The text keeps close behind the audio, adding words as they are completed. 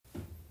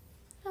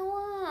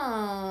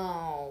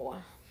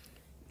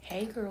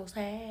girls,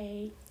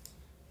 hey.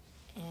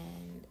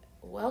 And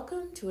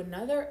welcome to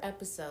another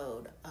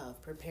episode of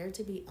Prepared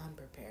to be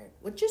Unprepared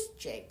with just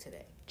Jake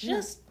today.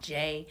 Just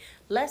Jay.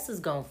 Les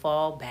is gonna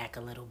fall back a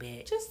little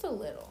bit. Just a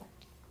little.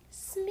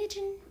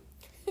 Smidgen.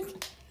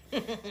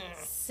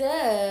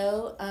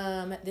 So,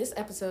 this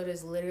episode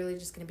is literally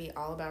just going to be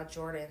all about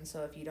Jordan.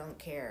 So if you don't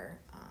care,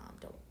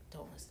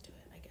 don't listen to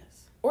it, I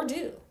guess. Or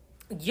do.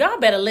 Y'all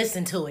better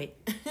listen to it.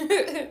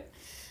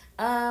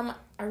 Are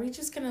we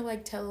just going to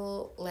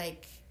tell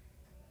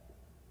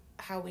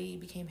how we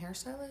became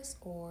hairstylists,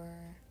 or?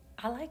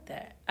 I like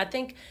that. I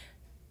think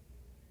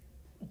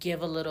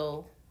give a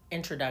little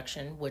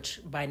introduction,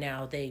 which by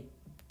now they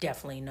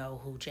definitely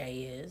know who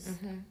Jay is.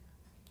 Mm-hmm.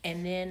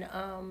 And then,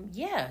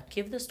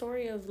 give the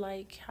story of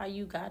how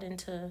you got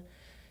into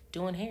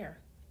doing hair.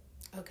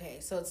 Okay,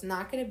 so it's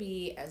not going to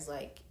be as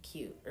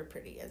cute or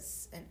pretty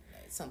as and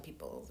some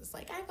people. It's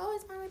I've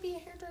always wanted to be a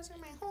hairdresser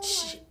my whole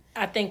life.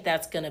 I think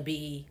that's going to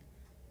be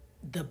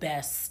the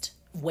best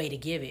way to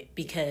give it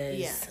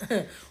because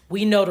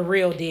we know the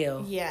real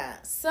deal. Yeah.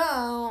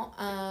 So,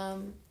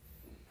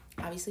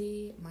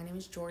 obviously, my name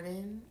is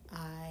Jordan.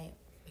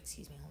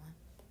 Excuse me,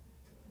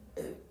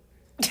 hold on.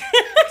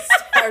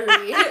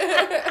 Sorry.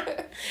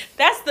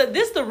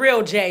 This the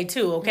real Jay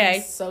too, okay?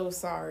 I'm so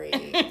sorry.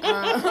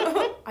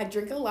 I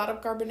drink a lot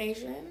of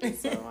carbonation,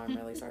 so I'm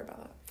really sorry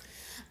about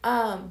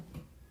that.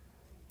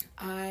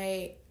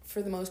 I,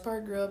 for the most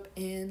part, grew up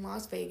in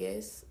Las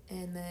Vegas,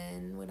 and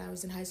then when I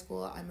was in high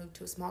school, I moved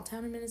to a small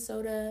town in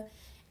Minnesota,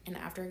 and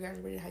after I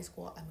graduated high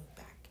school, I moved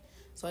back.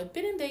 So I've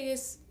been in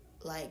Vegas,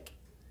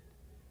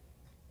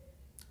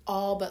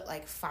 all but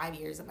 4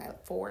 years of my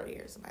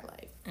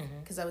life,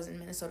 because I was in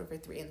Minnesota for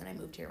 3, and then I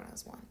moved here when I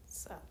was 1.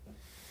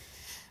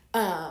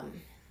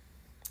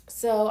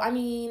 So I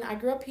mean, I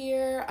grew up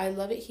here. I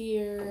love it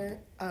here.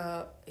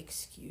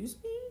 Excuse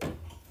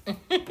me,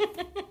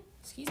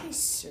 excuse me,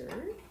 sir.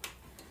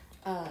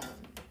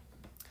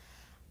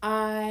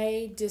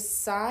 I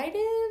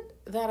decided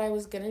that I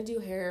was gonna do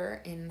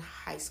hair in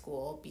high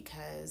school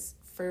because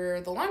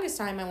for the longest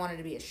time I wanted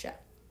to be a chef.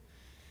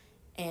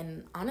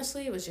 And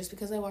honestly, it was just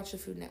because I watched the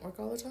Food Network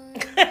all the time.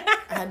 It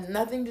had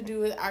nothing to do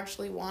with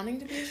actually wanting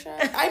to be a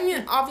chef. I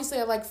mean, obviously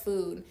I like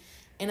food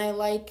and I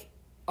like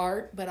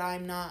art, but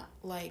I'm not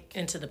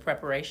into the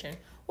preparation.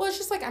 Well, it's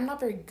just I'm not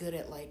very good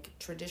at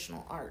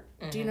traditional art.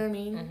 Do you know what I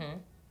mean?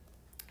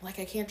 Mm-hmm. I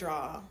can't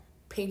draw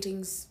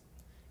paintings.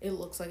 It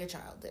looks like a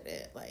child did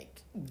it.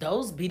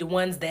 Those be the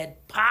ones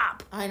that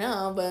pop. I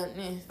know, but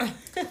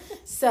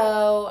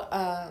so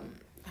I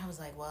was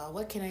like, well,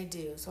 what can I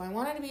do? So I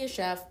wanted to be a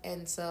chef,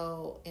 and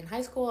so in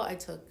high school I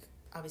took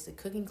obviously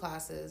cooking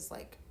classes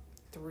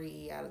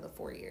 3 out of the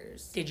 4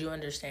 years. Did you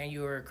understand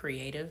you were a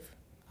creative?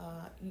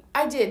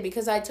 I did,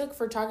 because I took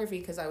photography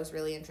because I was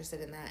really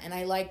interested in that, and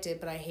I liked it,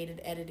 but I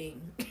hated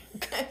editing.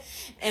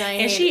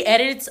 and she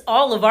edits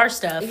all of our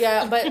stuff.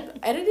 Yeah, but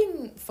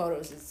editing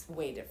photos is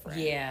way different.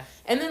 Yeah.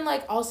 And then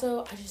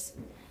also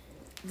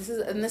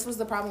this was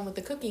the problem with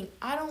the cooking.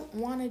 I don't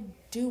want to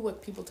do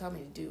what people tell me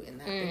to do in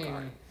that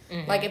regard.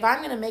 Mm-hmm. If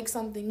I'm gonna make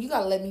something, you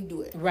gotta let me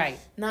do it. Right.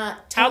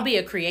 I'll be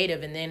a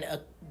creative and then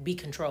be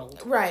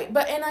controlled. Right,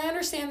 and I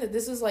understand that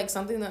this is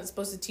something that's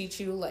supposed to teach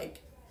you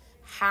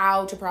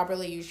how to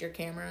properly use your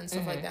camera and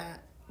stuff like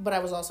that. But I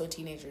was also a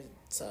teenager,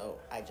 so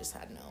I just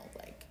had no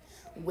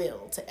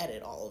will to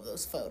edit all of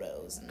those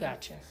photos and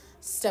gotcha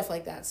stuff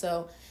like that.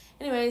 So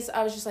anyways,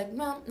 I was just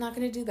well, not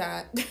gonna do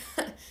that.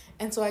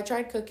 And so I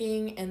tried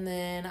cooking, and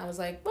then I was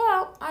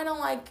well, I don't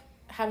like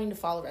having to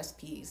follow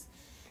recipes,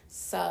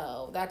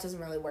 so that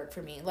doesn't really work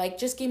for me.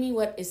 Just give me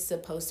what is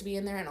supposed to be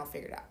in there and I'll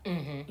figure it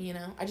out. You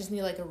know, I just need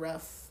a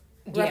rough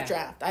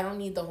draft. I don't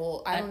need the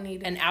whole. I don't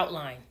need an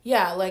outline.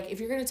 Yeah, if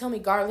you're gonna tell me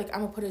garlic,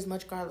 I'm gonna put as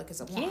much garlic as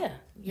I want.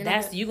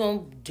 Yeah, you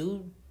gonna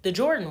do the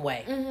Jordan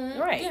way,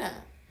 right? Yeah,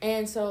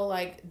 and so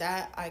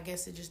that, I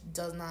guess it just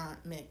does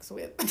not mix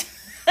with,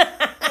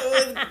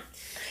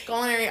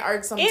 culinary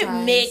art. Sometimes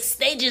it mixed.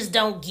 They just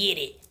don't get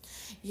it.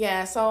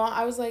 Yeah, so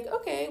I was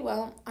okay,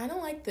 well, I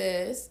don't like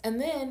this. And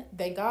then,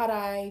 thank God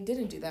I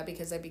didn't do that,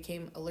 because I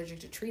became allergic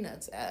to tree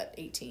nuts at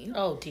 18.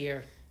 Oh,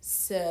 dear.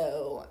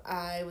 So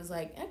I was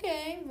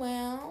okay,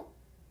 well,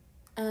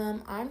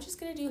 I'm just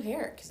going to do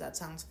hair because that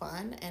sounds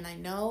fun. And I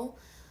know,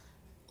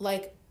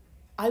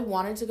 I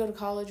wanted to go to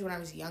college when I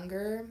was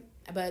younger.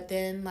 But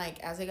then,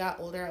 as I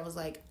got older, I was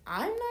I'm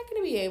not going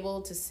to be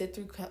able to sit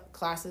through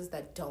classes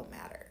that don't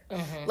matter.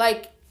 Mm-hmm.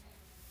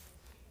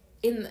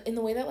 In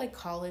the way that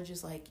college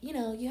is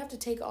you have to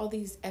take all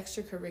these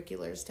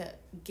extracurriculars to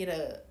get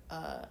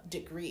a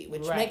degree,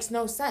 which makes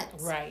no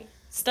sense. Right.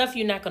 Stuff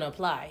you're not going to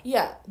apply.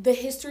 Yeah. The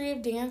history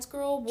of dance,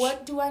 girl,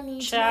 what do I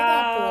need to know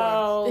that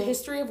for? The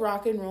history of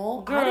rock and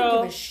roll, girl, I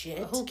don't give a shit.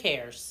 Who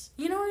cares?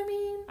 You know what I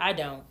mean? I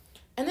don't.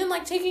 And then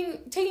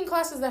taking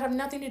classes that have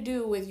nothing to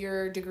do with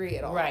your degree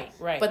at all. Right.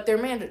 But they're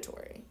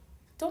mandatory.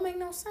 Don't make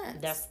no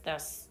sense. That's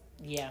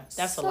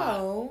a lot.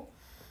 So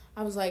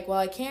I was well,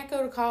 I can't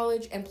go to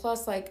college, and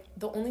plus,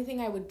 the only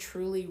thing I would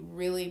truly,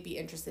 really be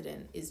interested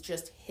in is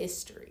just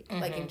history,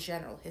 in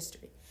general,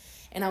 history.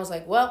 And I was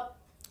well,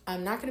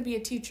 I'm not going to be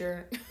a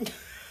teacher.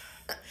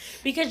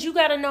 Because you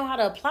got to know how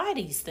to apply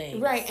these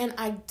things. Right. And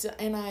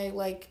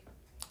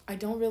I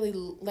don't really,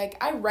 like,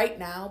 I write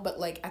now, but,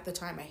 like, at the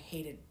time I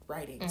hated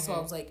writing. Mm-hmm. So I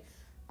was like,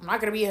 I'm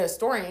not going to be a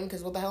historian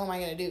because what the hell am I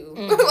going to do?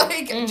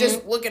 Mm-hmm.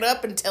 Just look it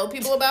up and tell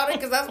people about it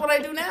because that's what I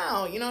do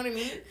now. You know what I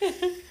mean?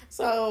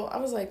 So I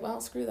was like,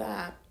 well, screw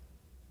that.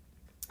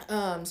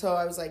 So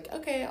I was like,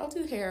 okay, I'll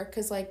do hair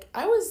because, like,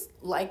 I always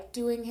liked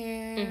doing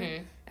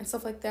hair and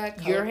stuff like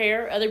that. Your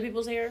hair? Other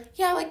people's hair?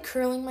 Yeah, like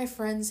curling my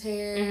friend's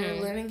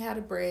hair, learning how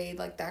to braid,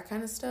 like that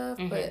kind of stuff.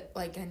 But,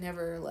 like, I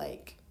never,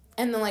 like...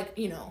 And then, like,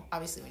 you know,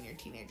 obviously when you're a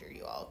teenager,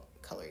 you all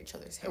color each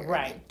other's hair.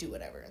 Right. And, like, do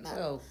whatever. And that,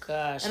 oh,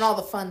 gosh. And all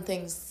the fun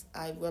things.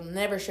 I will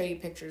never show you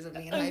pictures of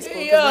me in high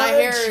school because my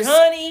hair is...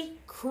 honey.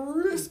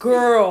 Crispy.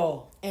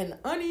 Girl. And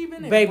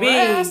uneven and baby.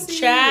 brassy.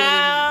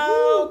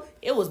 Child.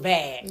 It was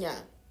bad. Yeah.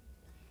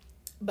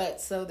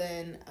 But so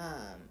then,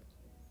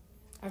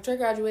 after I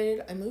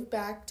graduated, I moved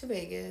back to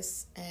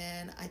Vegas.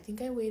 And I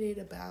think I waited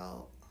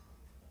about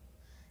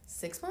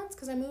 6 months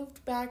because I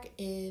moved back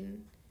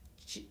in...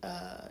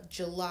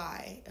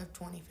 July of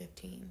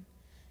 2015,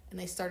 and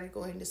I started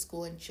going to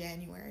school in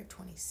January of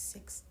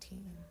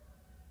 2016.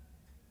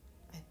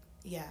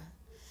 Yeah,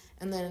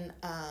 and then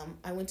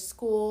I went to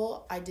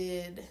school. I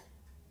did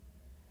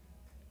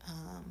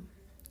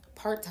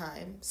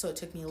part-time, so it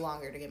took me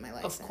longer to get my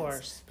license. Of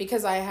course,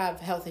 because I have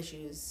health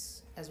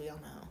issues, as we all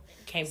know.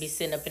 Can't be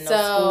sitting up in no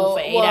school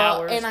for 8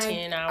 hours, and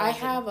 10 hours. I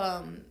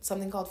have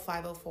something called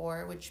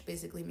 504, which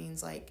basically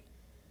means, like,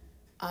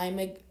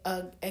 I'm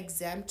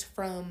exempt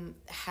from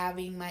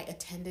having my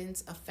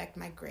attendance affect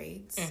my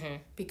grades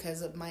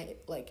because of my,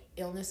 like,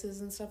 illnesses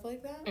and stuff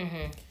like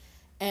that.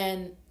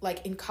 And,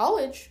 like, in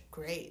college,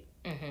 great.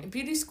 In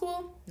beauty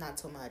school, not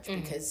so much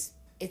because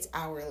it's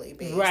hourly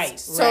based. Right.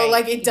 So,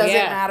 like, it doesn't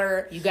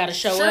matter. You got to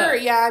show up. Sure,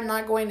 yeah, I'm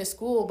not going to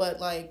school, but,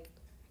 like,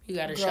 you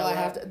got to show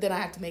up. Then I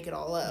have to make it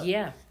all up.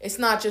 Yeah. It's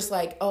not just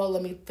like, oh,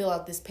 let me fill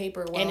out this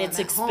paper while and it's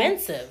I'm at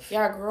expensive. Home.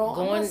 Yeah, girl.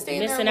 Going,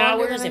 missing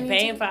hours and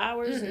paying for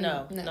hours?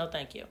 No,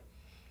 thank you.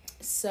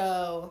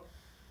 So,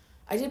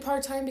 I did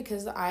part-time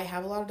because I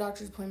have a lot of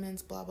doctor's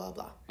appointments, blah, blah,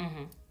 blah.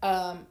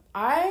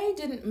 I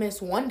didn't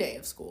miss one day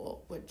of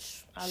school,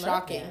 which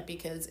shocking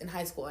because in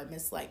high school I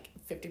missed like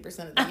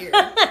 50% of the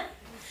year.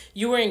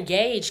 You were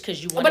engaged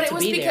because you wanted to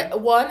be there. But it was because,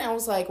 one, I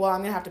was like, well, I'm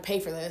going to have to pay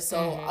for this,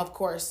 so of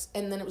course.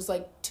 And then it was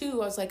like,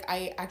 two, I was like,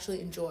 I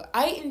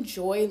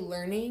enjoy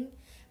learning,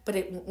 but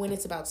when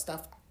it's about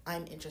stuff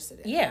I'm interested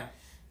in. Yeah.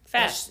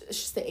 Fast. It's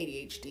just the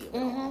ADHD of it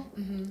all.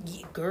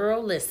 Yeah,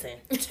 girl, listen.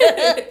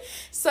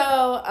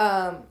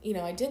 So, you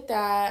know, I did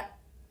that.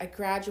 I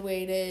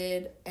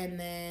graduated, and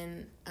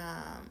then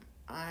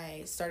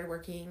I started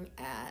working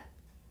at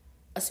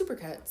a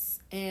Supercuts,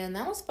 and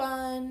that was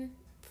fun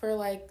for,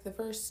 like, the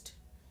first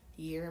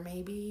year,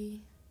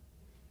 maybe.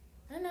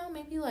 I don't know,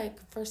 maybe, like,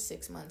 first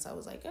 6 months, I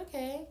was like,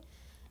 okay.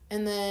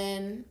 And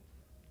then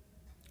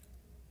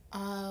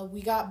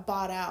we got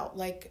bought out,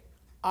 like,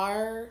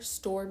 our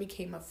store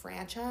became a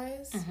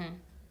franchise.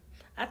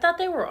 I thought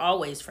they were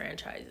always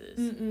franchises.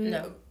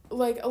 No.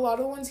 Like, a lot of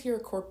the ones here are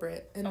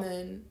corporate. And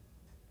then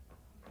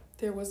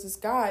there was this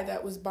guy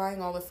that was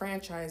buying all the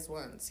franchise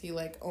ones. He,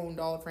 like, owned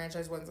all the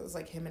franchise ones. It was,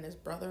 like, him and his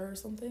brother or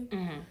something.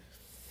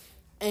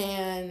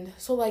 And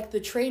so, like, the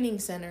training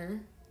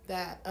center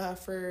that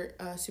for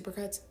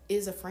Supercuts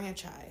is a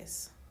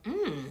franchise.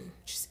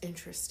 Which is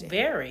interesting.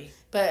 Very.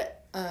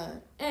 But,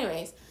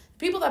 anyways, the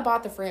people that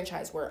bought the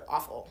franchise were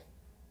awful.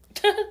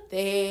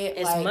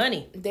 It's like,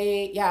 money.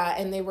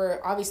 And they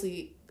were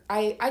obviously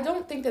I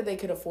don't think that they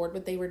could afford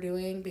what they were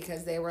doing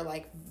because they were,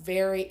 like,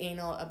 very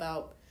anal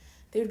about,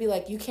 they would be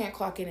like, you can't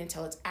clock in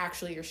until it's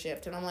actually your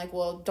shift. And I'm like,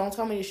 well, don't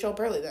tell me to show up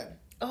early then.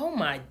 Oh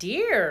my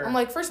dear. I'm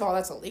like, first of all,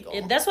 that's illegal.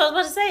 That's what I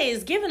was about to say.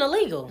 It's given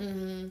illegal.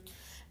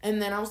 And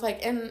then I was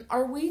like, and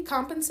are we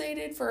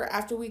compensated for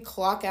after we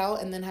clock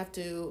out and then have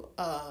to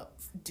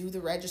do the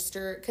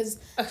register? Because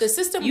the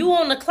system... You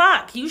on the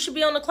clock. You should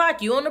be on the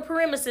clock. You on the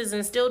premises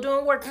and still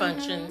doing work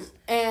functions.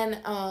 And,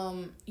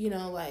 you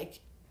know, like,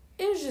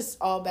 it was just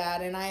all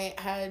bad. And I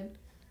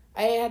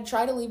had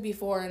tried to leave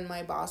before, and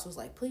my boss was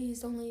like,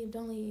 please, don't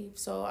leave.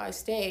 So I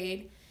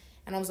stayed.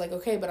 And I was like,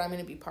 okay, but I'm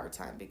going to be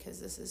part-time because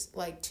this is,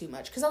 like, too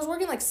much. Because I was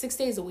working, like, 6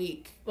 days a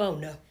week. Oh,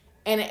 no.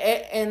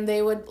 And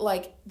they would,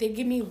 like, they'd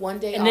give me 1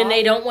 day off. And then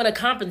they don't want to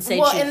compensate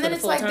you for the full time. Well, and then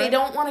it's like they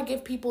don't want to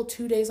give people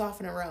 2 days off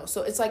in a row.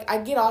 So it's like I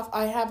get off,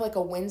 I have, like,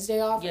 a Wednesday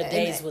off. Your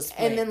days was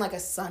split. And then, like, a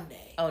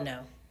Sunday. Oh,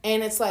 no.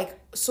 And it's like,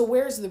 so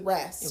where's the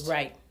rest?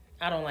 Right.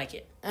 I don't like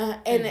it.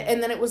 And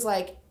then it was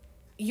like,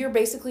 you're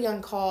basically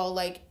on call,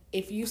 like,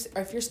 if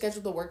you're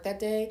scheduled to work that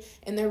day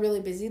and they're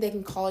really busy, they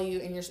can call you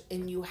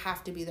and you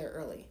have to be there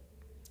early.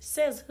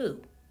 Says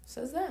who?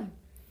 Says them.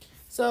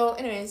 So,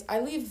 anyways, I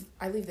leave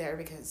there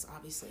because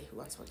obviously who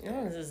wants to work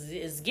there?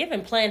 It's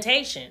given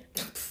plantation.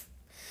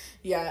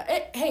 Yeah.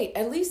 Hey,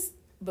 at least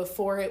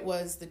before it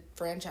was the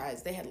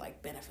franchise, they had,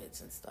 like,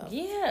 benefits and stuff.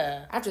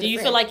 Yeah. Do you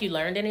feel like you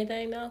learned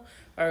anything though,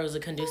 or it was a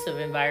conducive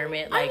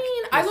environment? Like,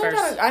 I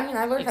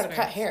learned how to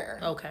cut hair.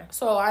 Okay.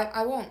 So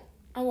I won't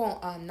I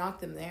won't knock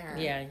them there.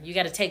 Yeah, you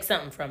got to take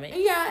something from it.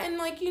 Yeah, and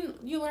like you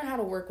learn how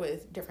to work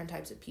with different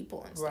types of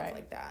people and stuff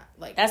like that.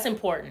 Like that's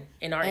important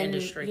in our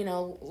industry. You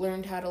know,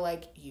 learned how to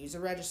like use a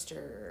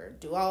register,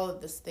 do all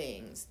of these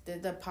things, the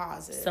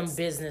deposits, some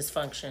business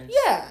functions.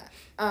 Yeah,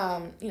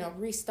 you know,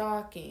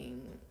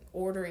 restocking,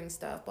 ordering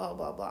stuff, blah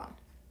blah blah.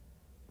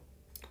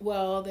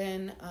 Well,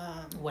 then,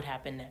 what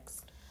happened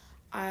next?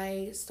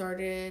 I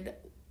started.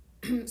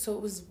 So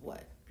it was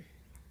what,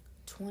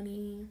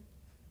 20.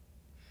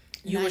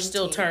 You were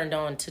still turned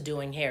on to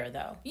doing hair,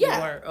 though. Yeah.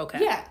 You weren't,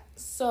 okay. Yeah.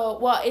 So,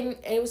 well,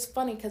 it was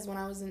funny because when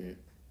I was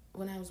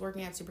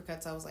working at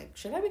Supercuts, I was like,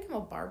 should I become a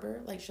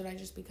barber? Like, should I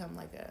just become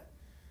like a,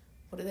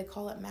 what do they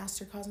call it,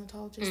 master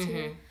cosmetologist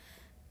here?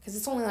 Because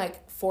it's only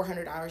like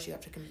 400 hours you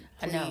have to complete.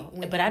 I know,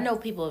 but I know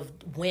people have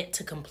went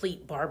to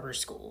complete barber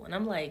school, and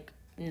I'm like,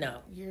 no,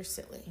 you're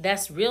silly.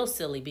 That's real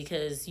silly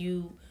because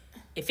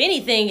if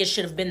anything, it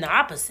should have been the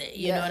opposite.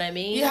 You know what I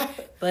mean? Yeah.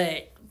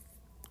 But.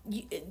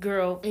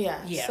 Girl.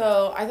 Yeah.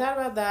 So I thought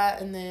about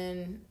that, and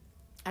then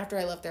after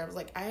I left there, I was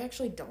like, I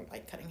actually don't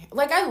like cutting hair.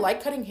 Like, I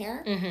like cutting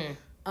hair.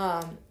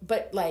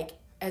 But like,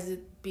 as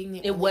it being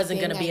the it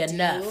wasn't gonna be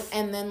enough.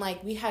 And then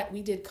like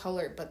we did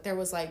color, but there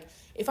was like,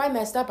 if I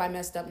messed up, I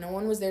messed up. No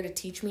one was there to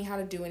teach me how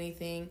to do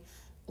anything.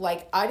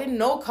 Like, I didn't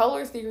know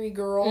color theory,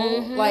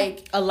 girl.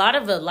 Like, a lot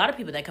of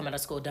people that come out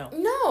of school don't.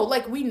 No,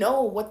 like, we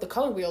know what the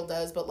color wheel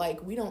does, but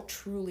like, we don't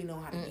truly know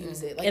how to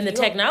use it. Like, and the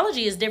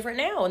technology is different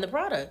now in the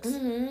products.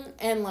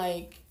 And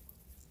like,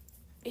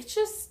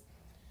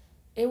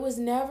 it was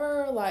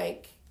never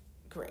like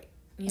great,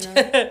 you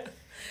know.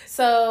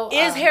 So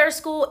is hair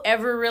school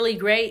ever really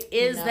great?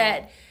 Is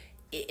that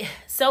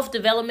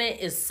self-development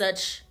is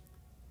such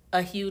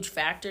a huge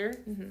factor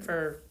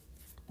for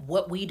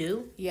what we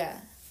do? Yeah.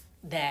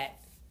 That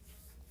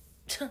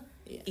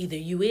either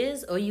you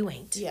is or you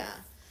ain't. Yeah.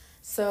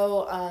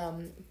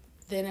 So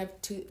then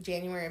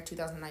January of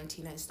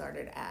 2019, I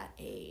started at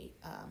a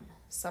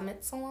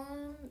Summit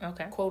salon.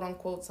 Okay. Quote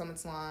unquote Summit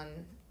salon.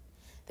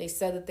 They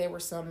said that they were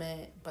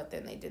Summit, but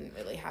then they didn't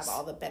really have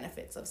all the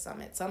benefits of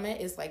Summit.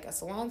 Summit is like a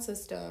salon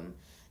system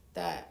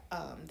that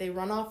they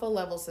run off a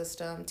level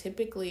system.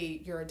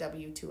 Typically, you're a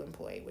W-2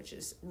 employee, which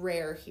is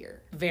rare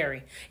here.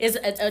 Very.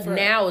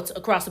 Now it's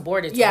across the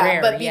board. It's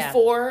rare. But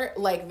before,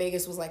 like,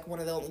 Vegas was like one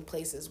of the only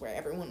places where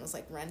everyone was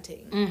like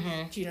renting.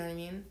 Do you know what I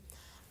mean?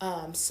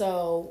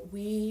 So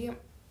we,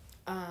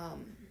 I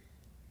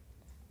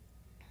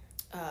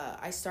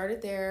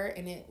started there,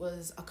 and it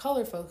was a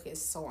color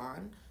focused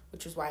salon,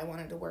 which is why I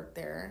wanted to work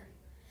there.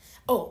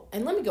 Oh,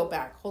 and let me go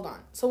back. Hold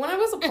on. So when I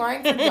was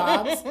applying for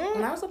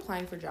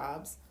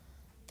jobs,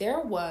 there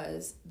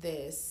was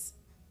this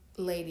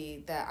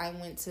lady that I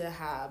went to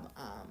have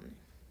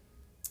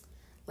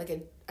like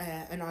an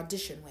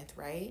audition with,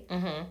 right?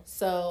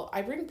 So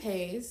I bring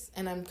Paige,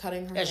 and I'm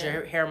cutting her as hair.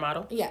 your hair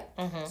model. Yeah.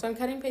 So I'm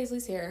cutting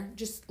Paisley's hair,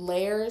 just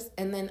layers,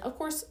 and then of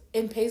course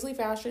in Paisley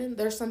fashion,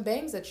 there's some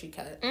bangs that she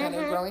cut that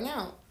are growing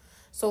out.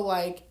 So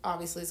like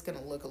obviously it's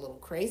gonna look a little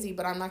crazy,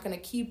 but I'm not gonna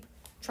keep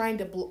trying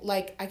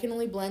to I can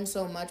only blend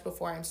so much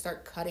before I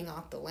start cutting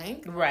off the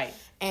length. Right.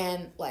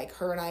 And like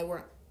her and I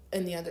were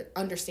in the other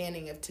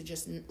understanding of to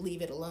just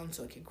leave it alone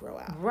so it could grow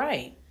out.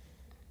 Right.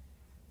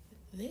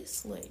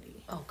 This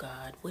lady. Oh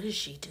God, what does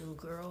she do,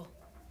 girl?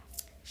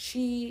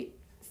 She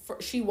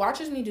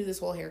watches me do this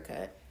whole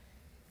haircut,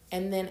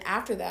 and then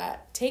after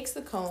that takes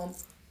the comb,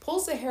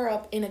 pulls the hair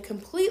up in a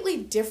completely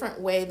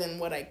different way than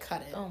what I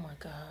cut it. Oh my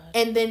God.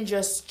 And then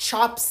just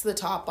chops the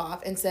top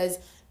off and says,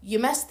 "You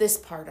messed this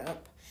part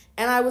up."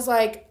 And I was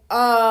like, what?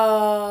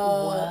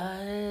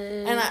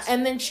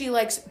 And then she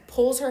like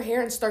pulls her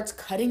hair and starts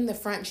cutting the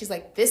front. And she's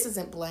like, "This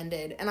isn't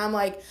blended." And I'm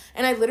like,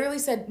 and I literally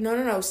said,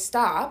 no,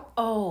 stop.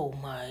 Oh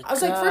my God. I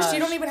was like, first, you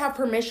don't even have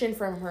permission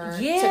from her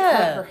to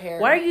cut her hair.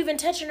 Why are you even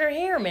touching her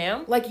hair,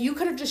 ma'am? Like, you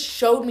could have just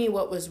showed me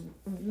what was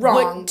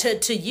wrong.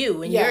 To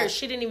you. And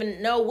she didn't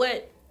even know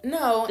what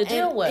the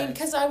deal was.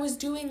 Because I was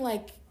doing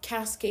like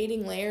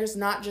cascading layers,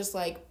 not just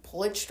like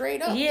pull it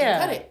straight up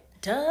and cut it.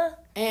 Duh.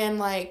 And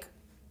like,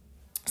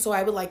 so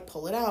I would like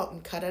pull it out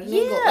and cut at an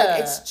angle.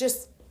 Like, it's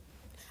just,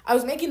 I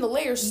was making the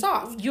layers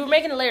soft. You were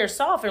making the layers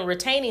soft and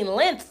retaining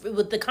length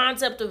with the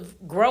concept of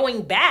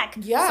growing back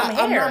some hair.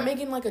 I'm not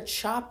making like a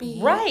choppy.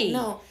 Right.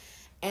 No.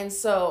 And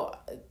so,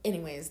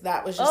 anyways,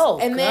 that was just.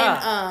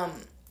 Then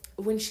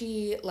when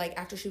she, like,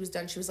 after she was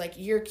done, she was like,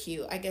 "You're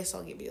cute. I guess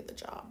I'll give you the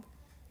job."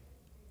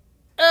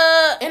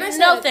 And I said,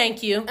 no,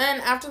 thank you. And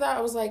after that,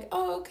 I was like,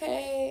 "Oh,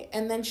 okay."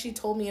 And then she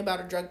told me about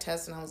a drug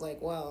test, and I was like,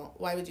 "Well,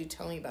 why would you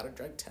tell me about a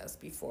drug test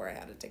before I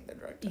had to take the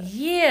drug test?"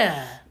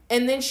 Yeah.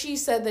 And then she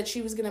said that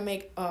she was gonna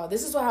make.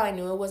 This is how I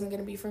knew it wasn't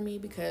gonna be for me,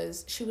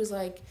 because she was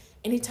like,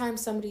 anytime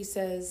somebody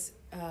says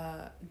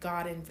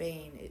God in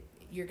vain,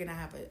 you're gonna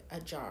have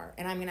a jar,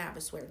 and I'm gonna have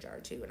a swear jar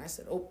too. And I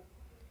said, "Oh."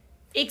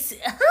 I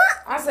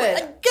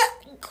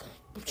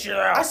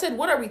said,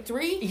 "What are we,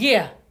 3?"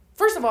 Yeah.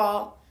 First of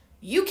all,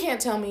 you can't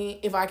tell me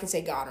if I can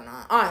say God or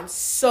not. I'm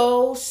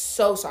so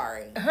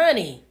sorry.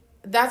 Honey.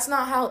 That's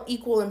not how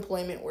equal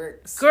employment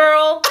works.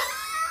 Girl.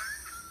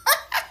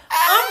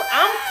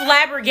 I'm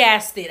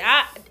flabbergasted.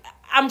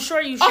 I'm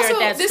sure you shared that story with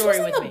me. Also, this was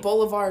in the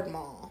Boulevard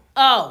Mall.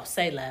 Oh,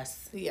 say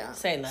less. Yeah.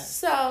 Say less.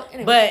 So,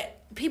 anyway. But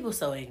people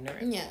so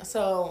ignorant. Yeah,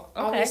 so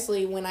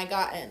obviously when I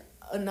got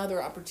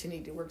another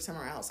opportunity to work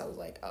somewhere else, I was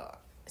like, oh,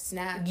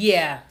 snap.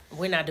 Yeah,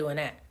 we're not doing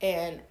that.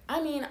 And,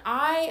 I mean,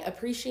 I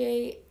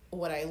appreciate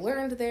what I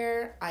learned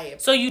there.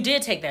 So you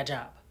did take that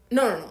job?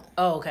 No.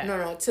 Oh, okay.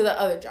 No, to the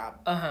other job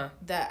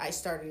that I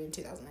started in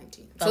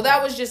 2019. So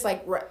that was just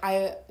like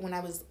when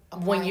I was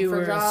applying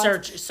for jobs,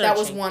 searching. that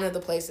was one of the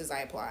places I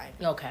applied.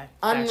 Okay.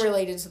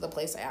 Unrelated to the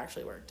place I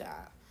actually worked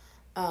at.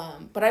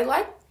 But I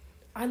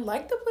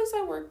liked the place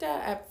I worked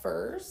at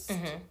first.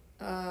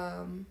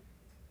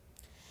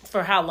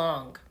 For how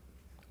long?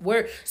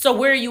 Where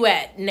are you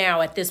at now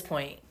at this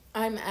point?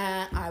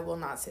 I will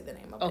not say the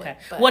name of it. Okay.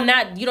 Well,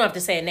 you don't have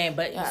to say a name,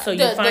 but so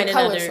you find the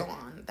color another salon.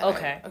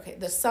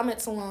 The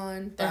Summit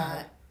salon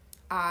that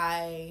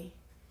I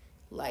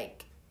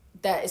like,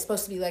 that is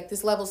supposed to be like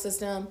this level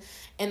system,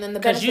 and then the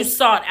benefits. Because you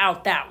sought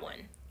out that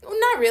one. Well,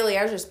 not really.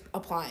 I was just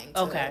applying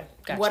to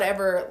gotcha.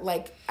 whatever,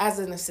 like as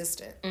an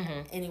assistant,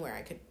 anywhere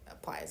I could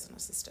apply as an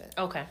assistant.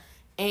 Okay.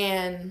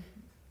 And,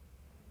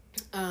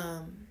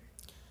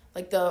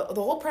 like the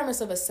whole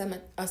premise of a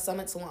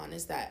summit salon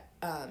is that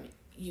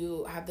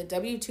you have the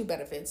W-2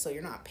 benefits, so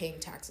you're not paying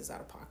taxes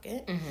out of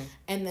pocket,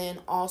 and then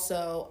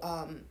also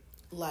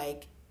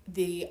like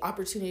the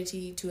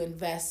opportunity to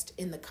invest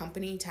in the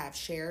company, to have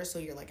shares, so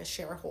you're like a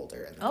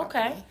shareholder in the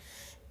company.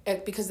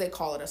 Because they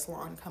call it a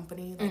salon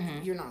company,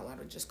 like you're not allowed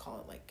to just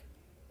call it like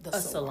the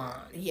salon.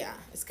 Yeah,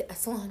 it's a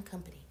salon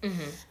company.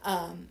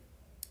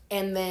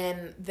 And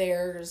then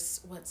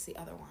there's, what's the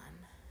other one?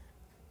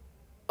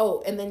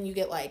 Oh, and then you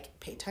get like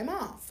paid time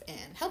off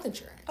and health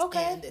insurance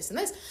and this and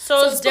this.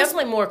 So it's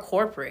definitely more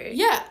corporate.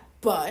 Yeah,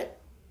 but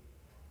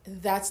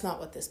that's not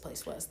what this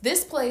place was.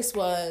 This place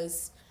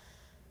was,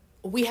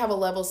 we have a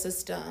level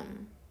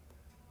system,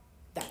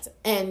 that's it.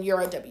 And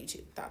you're a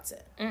W-2, that's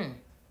it.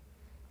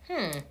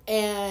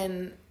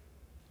 And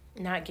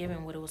not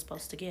giving what it was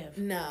supposed to give.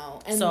 No.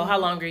 And so how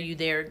long are you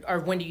there, or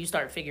when do you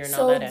start figuring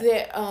all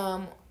that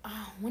out?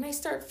 When I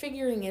start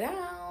figuring it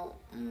out,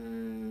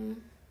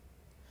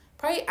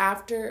 probably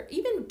after,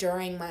 even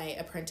during my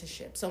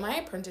apprenticeship. So my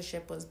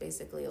apprenticeship was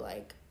basically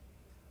like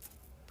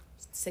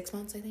 6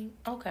 months, I think.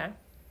 Okay.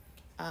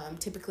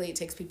 Typically it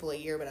takes people a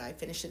year, but I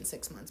finished in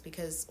 6 months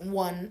because,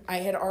 one, I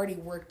had already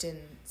worked in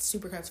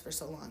supercuts for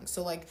so long.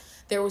 So like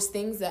there was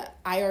things that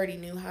I already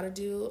knew how to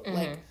do.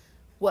 Like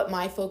what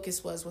my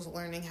focus was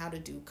learning how to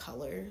do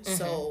color.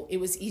 So it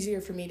was easier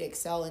for me to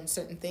excel in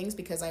certain things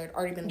because I had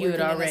already been working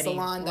in a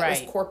salon that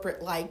was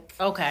corporate-like.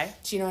 Okay.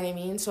 Do you know what I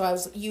mean? So I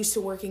was used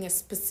to working a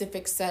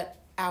specific set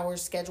hour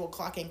schedule,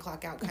 clock in,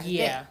 clock out kind of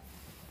thing.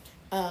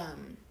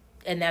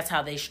 And that's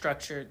how they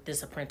structured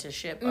this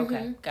apprenticeship?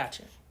 Okay,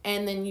 gotcha.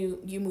 And then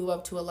you move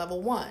up to a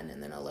level 1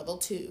 and then a level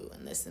 2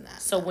 and this and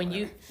that. So when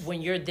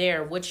you're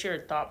there, what's your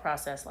thought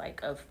process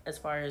like of as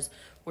far as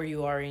where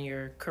you are in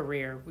your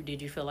career? Did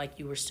you feel like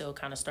you were still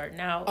kind of starting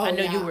out? Oh, I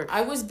know you were.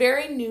 I was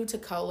very new to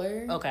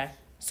color. Okay.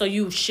 So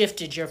you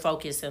shifted your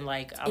focus and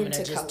like, I'm going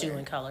to just do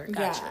in color.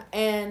 Gotcha. Yeah.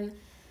 And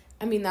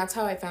I mean, that's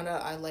how I found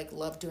out I like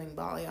love doing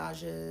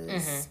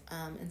balayages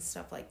and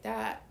stuff like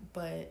that.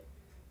 But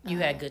you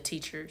had good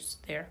teachers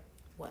there?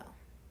 Well.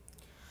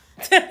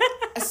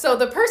 So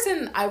the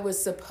person I was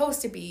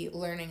supposed to be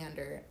learning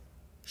under,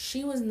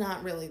 she was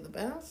not really the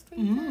best.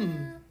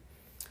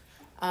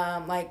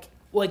 Like,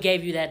 what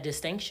gave you that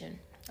distinction,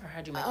 or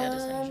how'd you make that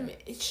distinction?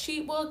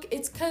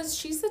 It's because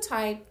she's the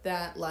type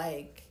that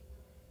like,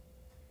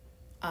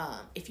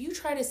 if you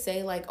try to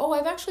say like, oh,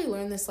 I've actually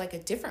learned this like a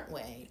different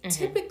way,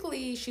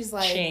 typically she's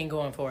like, she ain't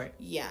going for it.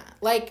 Yeah,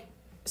 like,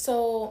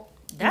 so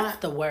that's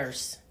the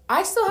worst.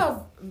 I still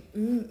have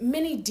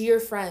many dear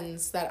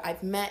friends that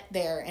I've met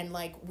there, and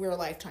like we're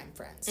lifetime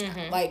friends now.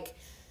 Like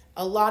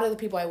a lot of the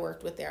people I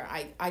worked with there,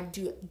 I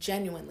do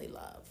genuinely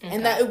love,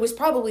 and that it was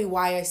probably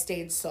why I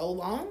stayed so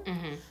long.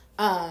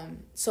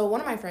 So one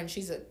of my friends,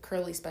 she's a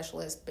curly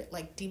specialist, but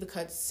like diva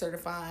cuts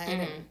certified,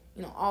 and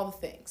you know all the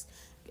things,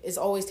 is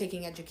always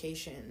taking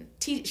education.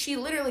 She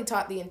literally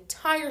taught the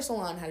entire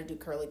salon how to do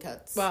curly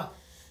cuts. Wow,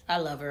 I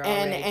love her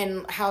already.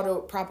 And how to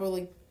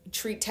properly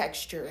treat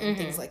texture and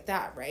things like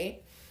that,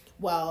 right?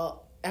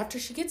 Well, after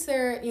she gets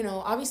there, you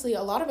know, obviously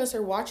a lot of us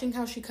are watching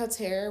how she cuts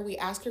hair. We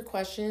ask her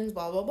questions,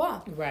 blah, blah,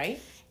 blah. Right.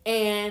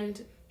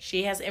 And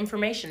she has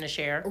information to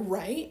share.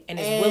 Right. And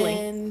is willing.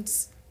 And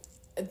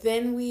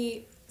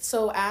then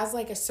so as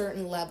like a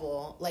certain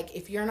level, like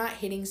if you're not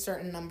hitting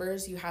certain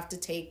numbers, you have to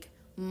take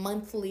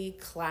monthly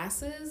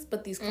classes.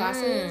 But these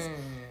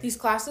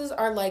classes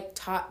are like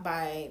taught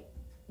by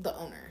the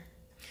owner.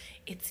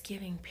 It's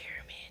giving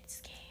pyramid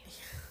scheme.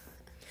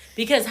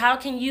 Because how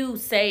can you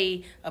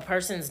say a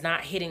person's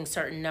not hitting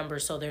certain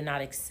numbers so they're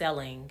not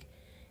excelling,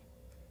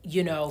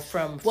 you know,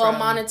 from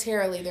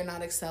monetarily they're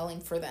not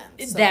excelling for them.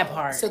 So, that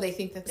part. So they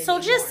think that they So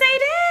need just more. say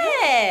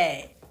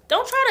that.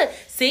 Don't try to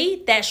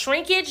see that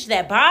shrinkage,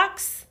 that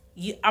box.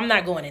 I'm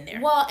not going in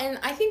there. Well, and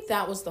I think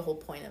that was the whole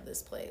point of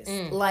this place.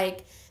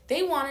 Like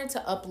they wanted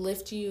to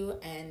uplift you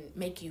and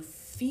make you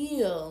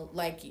feel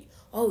like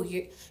oh,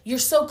 you're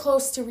so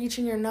close to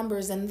reaching your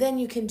numbers, and then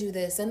you can do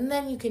this, and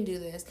then you can do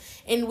this.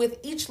 And with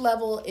each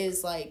level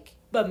is like...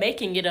 But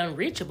making it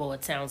unreachable,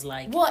 it sounds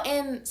like. Well,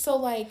 and so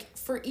like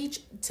for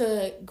each,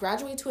 to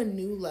graduate to a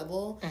new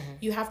level,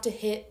 you have to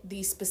hit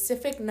these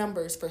specific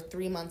numbers for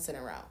 3 months in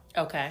a row.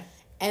 Okay.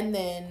 And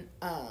then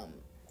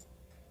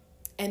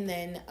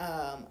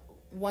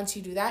once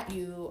you do that,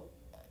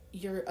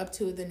 you're up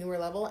to the newer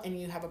level and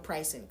you have a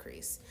price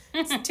increase.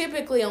 It's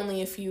typically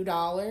only a few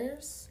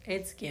dollars.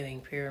 It's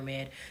giving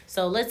pyramid.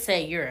 So let's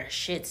say you're a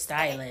shit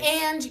stylist.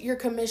 And your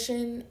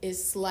commission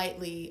is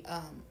slightly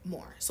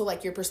more. So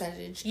like your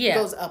percentage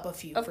goes up a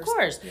few. Of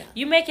course. Yeah.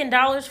 You making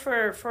dollars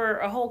for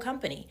a whole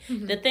company.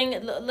 Mm-hmm. The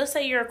thing, let's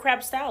say you're a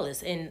crap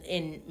stylist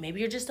and maybe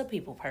you're just a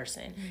people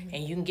person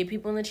and you can get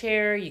people in the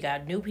chair. You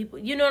got new people.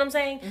 You know what I'm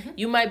saying? Mm-hmm.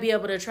 You might be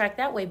able to attract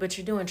that way, but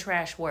you're doing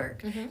trash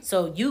work. Mm-hmm.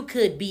 So you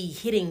could be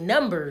hitting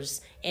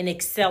numbers and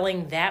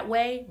excelling that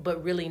way,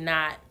 but really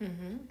not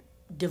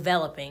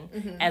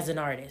developing as an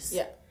artist.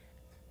 Yeah.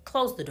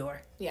 Close the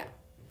door. Yeah.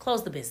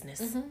 Close the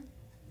business. Mm-hmm.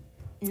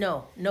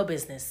 No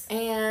business.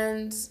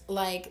 And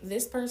like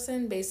this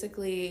person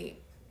basically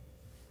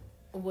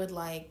would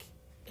like,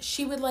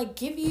 she would like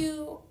give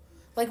you,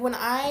 like when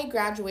I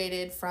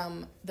graduated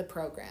from the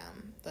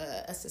program,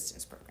 the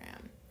assistance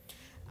program,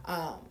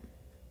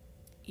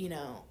 you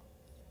know,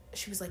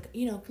 she was like,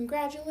 you know,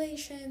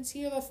 congratulations,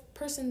 you're the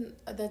person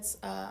that's,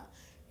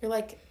 you're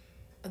like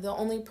the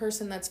only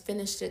person that's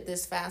finished it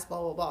this fast,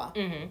 blah, blah, blah.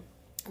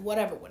 Mm-hmm.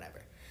 Whatever.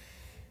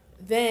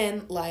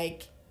 Then,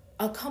 like,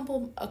 a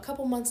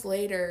couple months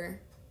later,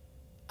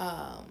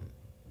 we're,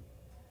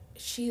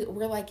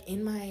 like,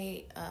 in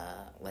my,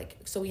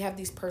 so we have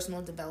these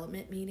personal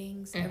development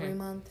meetings every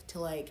month to,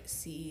 like,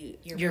 see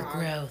your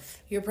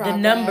growth. Your progress.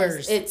 The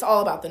numbers. It's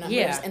all about the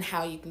numbers and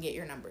how you can get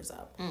your numbers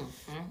up.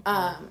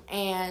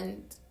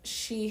 And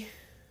she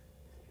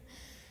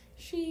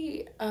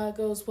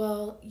goes,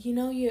 well, you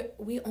know,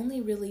 we only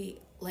really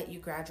let you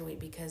graduate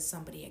because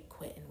somebody had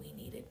quit and we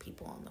needed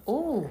people on the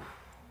floor. Ooh.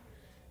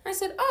 I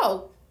said,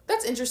 oh,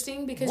 that's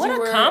interesting because what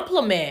a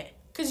compliment.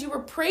 Because you were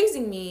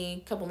praising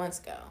me a couple months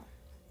ago.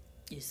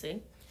 You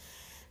see?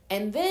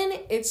 And then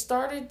it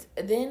started,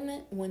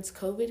 once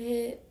COVID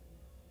hit,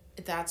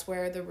 that's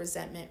where the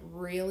resentment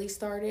really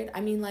started.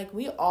 I mean, like,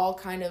 we all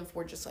kind of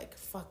were just like,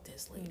 fuck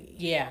this lady.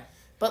 Yeah.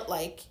 But,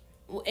 like...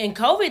 And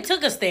COVID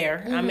took us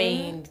there. I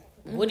mean...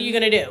 What are you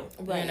going to do?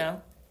 Right. You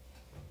know?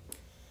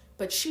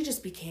 But she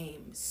just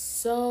became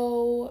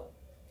so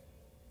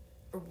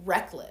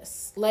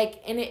reckless.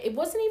 Like, and it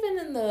wasn't even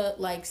in the,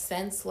 like,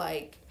 sense,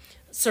 like...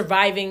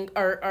 Surviving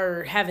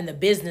or having the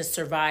business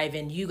survive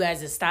and you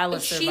guys as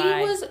stylists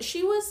survive.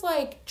 She was,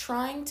 like,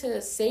 trying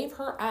to save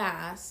her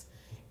ass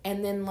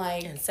and then,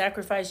 like... And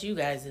sacrifice you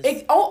guys.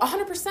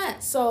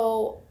 100%.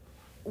 So,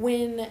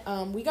 when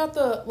we got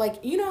the...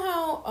 Like, you know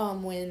how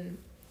when...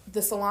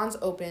 the salons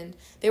opened,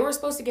 they were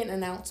supposed to get an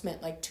announcement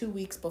like 2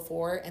 weeks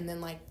before, and then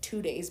like 2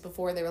 days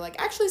before they were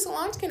like, actually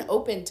salons can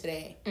open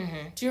today.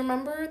 Do you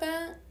remember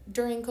that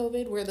during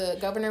COVID where the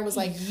governor was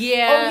like,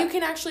 oh, you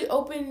can actually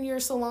open your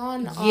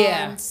salon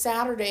on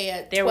Saturday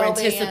at 12 a.m. They were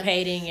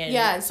anticipating it.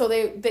 Yeah, and so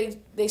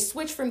they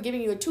switched from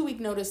giving you a 2 week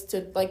notice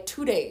to like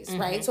 2 days,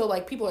 right? So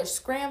like people are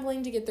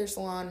scrambling to get their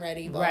salon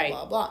ready, blah,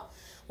 blah, blah.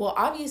 Well,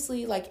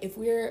 obviously, like if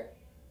we're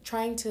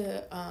trying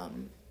to...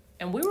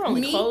 And we were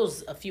only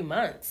closed a few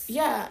months.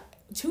 Yeah,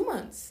 2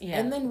 months. Yeah.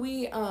 And then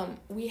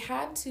we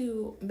had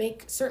to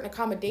make certain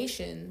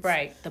accommodations.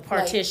 Right, the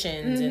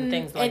partitions and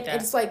things like that.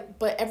 And it's like,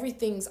 but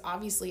everything's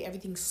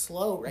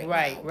slow right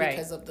now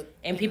because of the...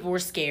 And people were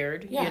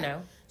scared, you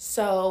know.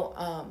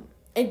 So,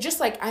 and just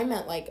like I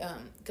meant like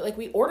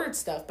we ordered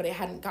stuff, but it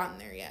hadn't gotten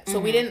there yet. So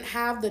we didn't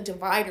have the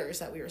dividers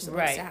that we were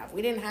supposed to have.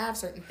 We didn't have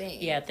certain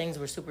things. Yeah, things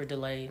were super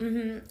delayed.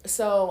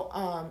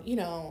 So, you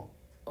know...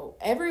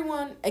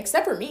 Everyone,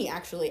 except for me,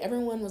 actually,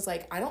 everyone was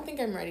like, I don't think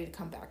I'm ready to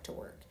come back to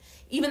work.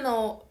 Even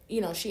though, you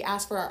know, she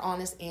asked for our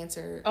honest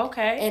answer.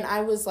 Okay. And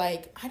I was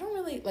like, I don't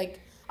really, like,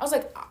 I was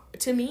like,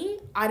 to me,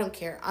 I don't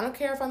care. I don't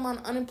care if I'm on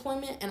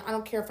unemployment, and I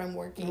don't care if I'm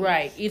working.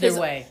 Right, either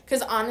way.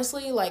 Because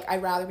honestly, like,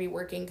 I'd rather be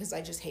working because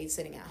I just hate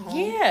sitting at home.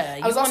 Yeah,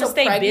 you want to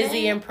stay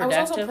busy and productive.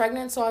 I was also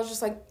pregnant, so I was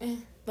just like, I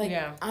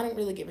don't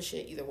really give a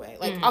shit either way.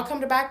 Like, I'll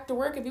come back to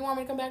work if you want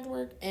me to come back to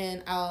work,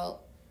 and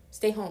I'll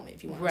stay home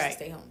if you want me to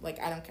stay home. Like,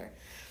 I don't care.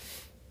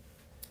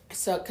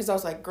 So, because I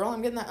was like, girl,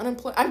 I'm getting that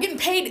unemployment. I'm getting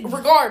paid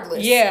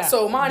regardless. Yeah.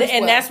 So, might as well.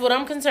 And that's what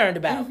I'm concerned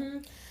about.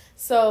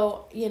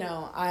 So, you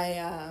know,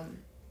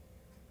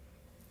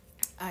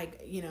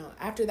 you know,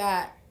 after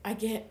that, I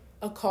get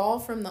a call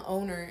from the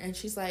owner, and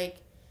she's like,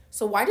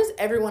 so why does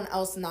everyone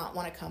else not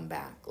want to come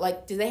back?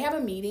 Like, do they have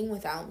a meeting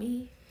without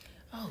me?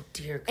 Oh,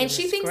 dear goodness And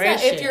she thinks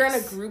gracious. That if you're in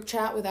a group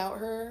chat without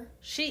her,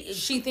 she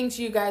thinks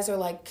you guys are,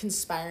 like,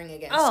 conspiring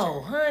against her.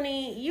 Oh,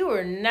 honey, you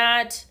are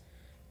not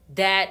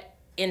that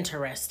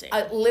interesting.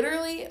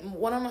 Literally,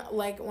 one of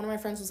my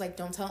friends was like,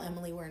 don't tell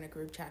Emily we're in a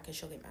group chat because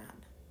she'll get mad.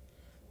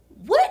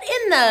 What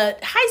in the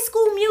High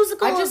School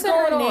Musical I just is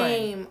going said her on?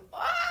 name.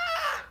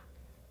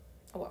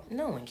 Oh, well.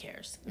 No one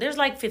cares. There's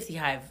like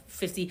 55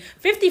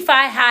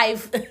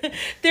 hive.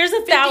 There's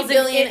 1,000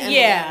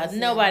 billion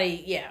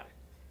nobody. Yeah.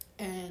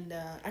 And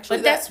actually,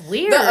 but that's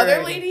weird. The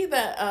other lady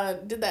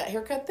that did that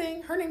haircut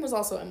thing, her name was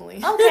also Emily.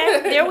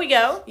 Okay, there we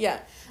go. Yeah.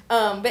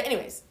 But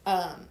anyways,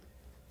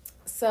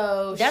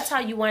 so that's how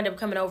you wind up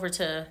coming over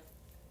to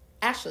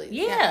Ashley.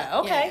 Yeah.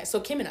 Okay. Yeah.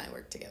 So Kim and I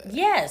worked together.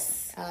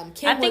 Yes.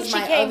 Kim I think was she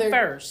my came other...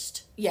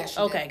 first. Yeah. She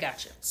okay. Did.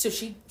 Gotcha. So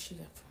she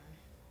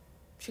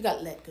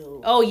got let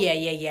go. Oh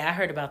yeah. I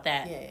heard about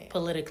that. Yeah.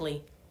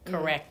 Politically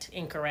correct,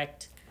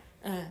 incorrect.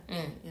 Yeah.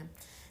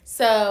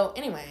 So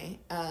anyway,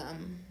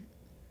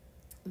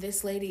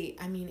 this lady,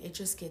 I mean, it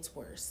just gets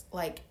worse.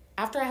 Like,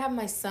 after I have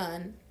my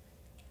son,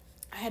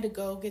 I had to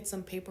go get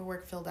some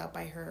paperwork filled out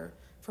by her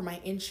for my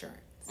insurance.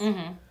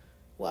 Mm-hmm.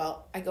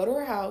 Well, I go to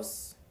her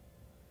house,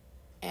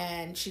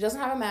 and she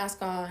doesn't have a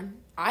mask on.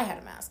 I had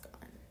a mask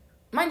on.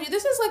 Mind you,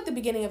 this is like the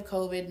beginning of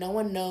COVID. No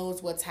one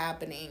knows what's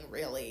happening,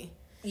 really.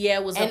 Yeah,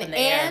 it was up in the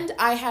air. And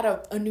I had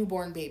a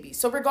newborn baby.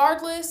 So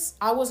regardless,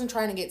 I wasn't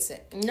trying to get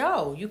sick.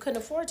 No, you couldn't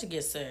afford to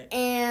get sick.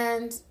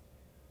 And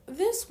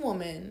this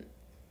woman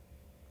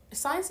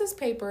signs this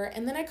paper,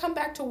 and then I come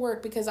back to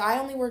work because I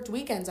only worked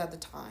weekends at the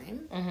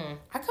time. Mm-hmm.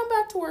 I come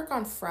back to work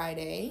on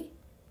Friday,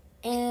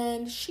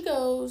 and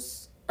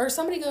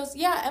somebody goes,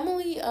 yeah,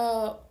 Emily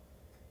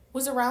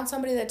was around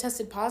somebody that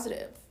tested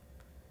positive.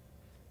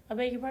 I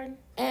beg your pardon?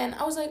 And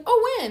I was like,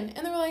 oh, when?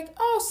 And they were like,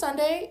 oh,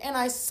 Sunday. And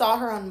I saw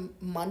her on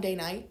Monday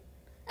night.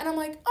 And I'm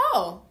like,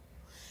 oh.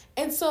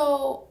 And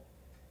so,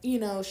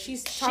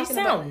 she's talking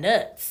about...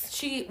 nuts.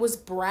 She was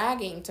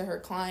bragging to her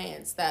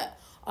clients that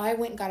I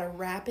went and got a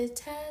rapid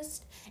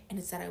test, and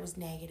it said I was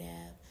negative.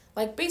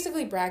 Like,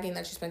 basically bragging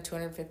that she spent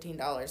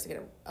 $215 to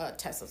get a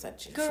test that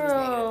said she was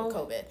negative with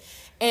COVID.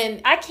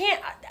 And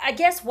I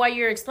guess while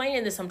you're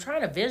explaining this, I'm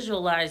trying to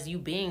visualize you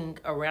being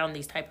around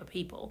these type of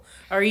people,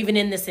 or even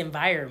in this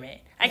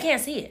environment. I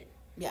can't see it.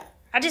 Yeah.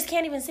 I just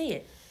can't even see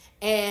it.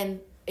 And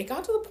it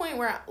got to the point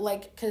where,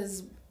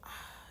 because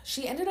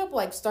she ended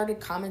up, started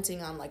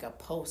commenting on, a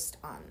post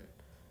on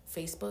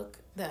Facebook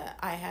that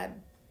I had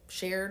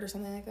shared or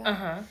something like that.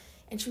 Uh-huh.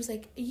 And she was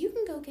like, you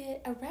can go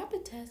get a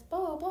rapid test, blah,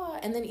 blah, blah.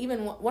 And then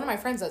even one of my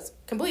friends that's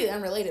completely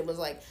unrelated was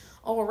like,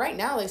 oh, well, right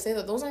now they say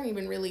that those aren't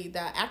even really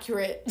that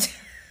accurate.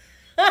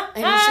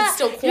 And you should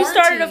still quarantine. You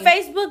started a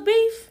Facebook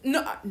beef?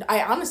 No,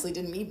 I honestly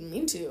didn't even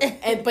mean to.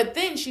 But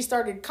then she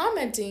started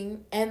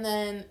commenting, and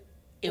then...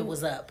 It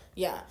was up.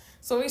 Yeah.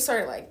 So we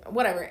started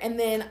whatever. And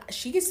then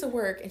she gets to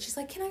work and she's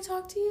like, can I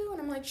talk to you?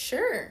 And I'm like,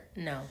 sure.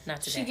 No,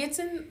 not today.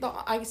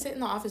 I sit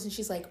in the office and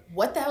she's like,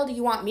 what the hell do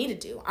you want me to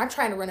do? I'm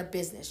trying to run a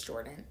business,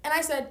 Jordan. And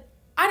I said,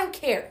 I don't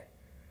care.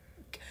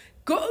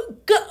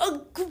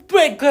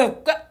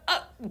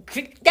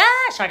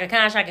 Shaka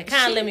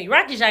Khan, let me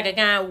rock you, Shaka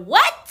Khan.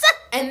 What?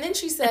 And then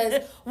she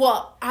says,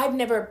 well,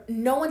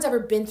 no one's ever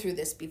been through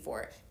this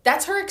before.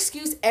 That's her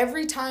excuse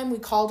every time we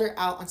called her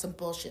out on some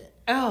bullshit.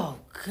 Oh,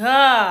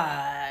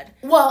 God.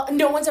 Well,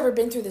 no one's ever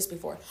been through this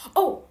before.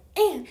 Oh,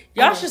 and...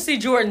 Y'all should see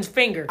Jordan's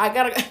finger. I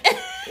gotta...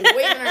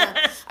 Wait a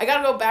minute. I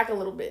gotta go back a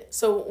little bit.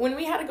 So when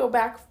we had to go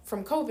back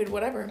from COVID,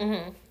 whatever,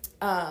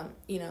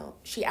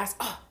 she asked,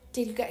 oh,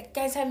 did you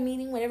guys have a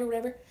meeting,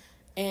 whatever?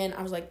 And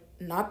I was like,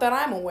 not that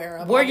I'm aware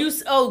of. Were you...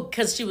 Oh,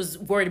 because she was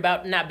worried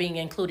about not being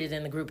included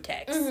in the group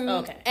text. Mm-hmm.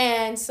 Okay.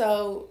 And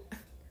so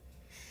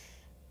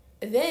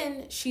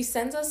then she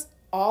sends us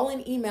all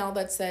an email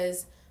that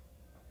says...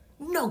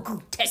 No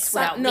group text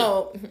without me.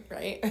 No,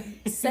 right?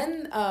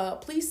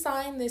 Please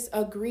sign this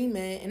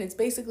agreement. And it's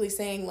basically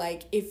saying,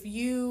 if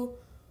you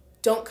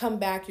don't come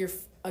back,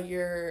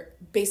 you're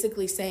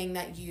basically saying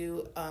that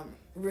you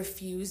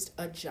refused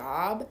a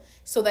job,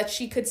 so that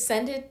she could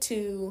send it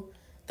to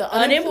the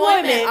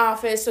unemployment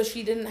office so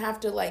she didn't have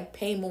to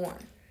pay more.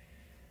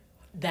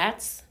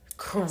 That's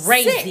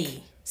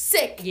crazy.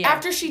 Sick. Yeah.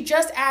 After she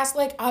just asked,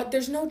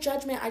 there's no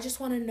judgment. I just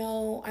want to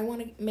know. I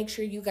want to make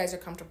sure you guys are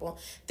comfortable.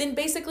 Then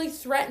basically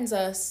threatens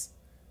us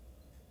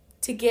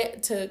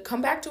to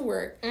come back to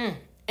work. And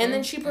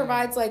then she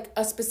provides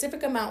a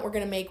specific amount we're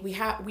going to make.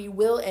 We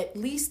will at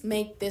least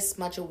make this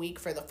much a week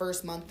for the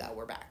first month that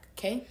we're back.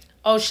 Okay?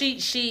 Oh, she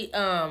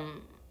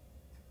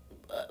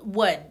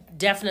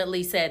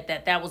definitely said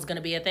that was going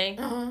to be a thing?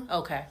 Uh-huh.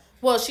 Okay.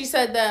 Well, she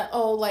said that,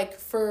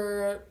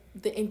 for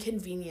the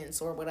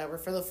inconvenience or whatever,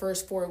 for the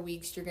first 4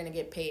 weeks, you're going to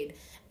get paid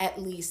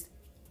at least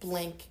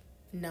blank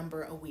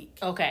number a week.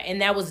 Okay.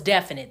 And that was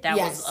definite. That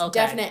was okay.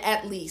 Definite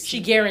at least. She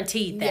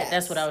guaranteed that. Yes.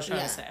 That's what I was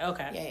trying to say.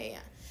 Okay. Yeah.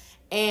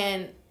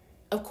 And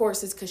of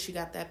course, it's because she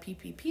got that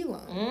PPP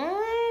loan.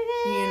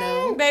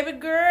 Mm-hmm. Baby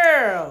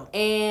girl.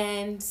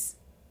 And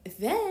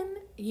then,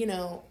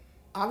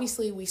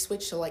 obviously we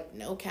switched to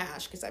no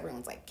cash because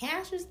everyone's like,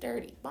 cash is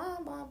dirty, blah,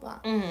 blah, blah.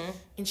 Mm-hmm.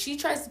 And she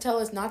tries to tell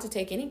us not to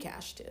take any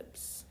cash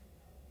tips.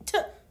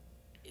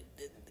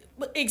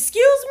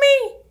 Excuse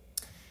me?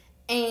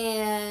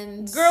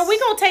 And... Girl, we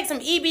gonna take some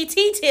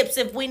EBT tips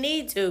if we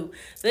need to.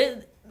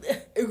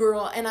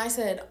 Girl, and I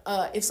said,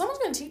 if someone's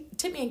going to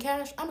tip me in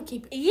cash, I'm gonna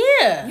keep it.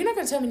 Yeah. You're not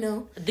gonna tell me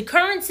no. The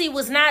currency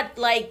was not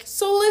like...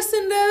 So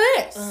listen to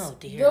this. Oh,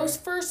 dear. Those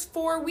first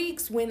 4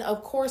 weeks, when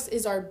of course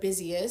is our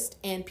busiest,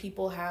 and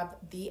people have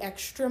the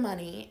extra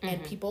money,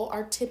 and people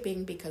are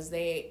tipping because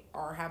they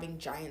are having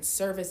giant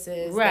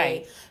services.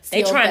 Right.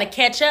 They trying to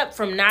catch up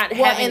from not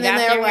having and then got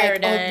they're their like, hair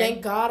done. oh,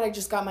 thank God I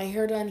just got my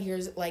hair done.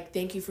 Here's like,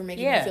 thank you for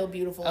making me feel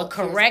beautiful. A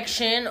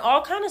correction,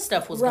 all kind of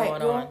stuff was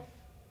going on.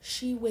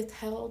 She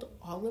withheld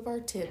all of our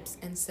tips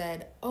and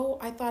said, oh,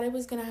 I thought I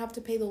was going to have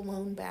to pay the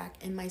loan back,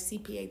 and my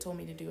CPA told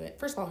me to do it.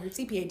 First of all, her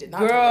CPA did not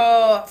tell her.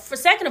 Girl, for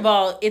second of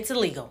all, it's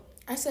illegal.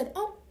 I said,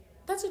 oh,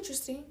 that's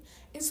interesting.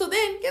 And so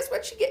then, guess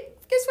what she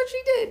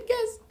did?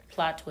 Guess.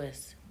 Plot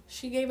twist.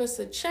 She gave us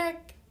a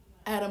check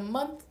at a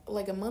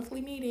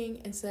monthly meeting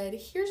and said,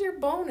 here's your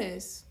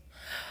bonus.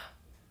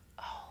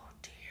 Oh,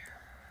 dear.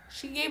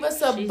 She gave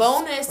us a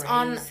bonus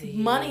on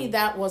money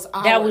that was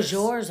ours. That was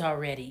yours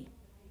already.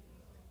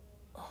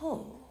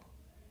 Oh.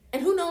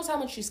 And who knows how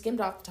much she skimmed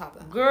off the top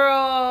of that.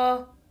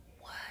 Girl.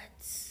 What?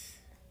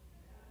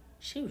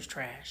 She was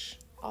trash.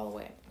 All the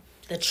way.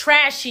 The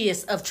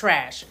trashiest of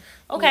trash.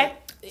 Okay.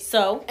 Yeah.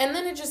 So. And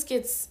then it just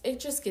gets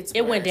It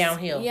worse. went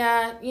downhill.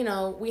 Yeah.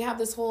 We have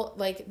this whole,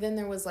 then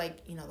there was the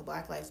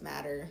Black Lives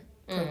Matter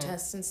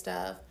protests and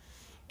stuff.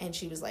 And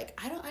she was like,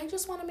 I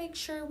just want to make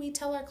sure we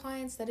tell our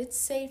clients that it's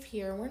safe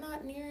here. We're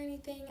not near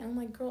anything. And I'm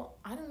like, girl,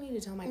 I don't need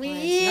to tell my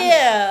clients.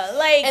 Yeah.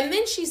 And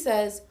then she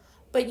says,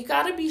 but you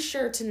got to be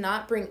sure to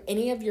not bring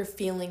any of your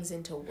feelings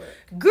into work.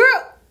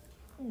 Girl,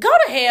 go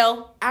to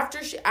hell.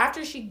 After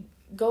she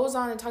goes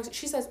on and talks,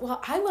 she says,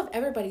 well, I love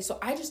everybody, so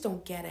I just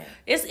don't get it.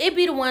 It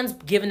be the ones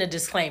giving the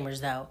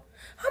disclaimers, though.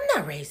 I'm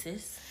not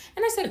racist.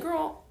 And I said,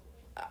 girl,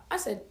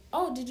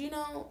 oh, did you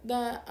know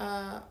that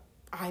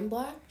I'm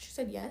black? She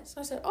said, yes.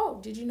 I said, oh,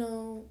 did you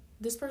know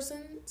this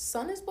person's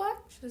son is black?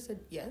 She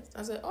said, yes.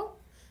 I said, oh,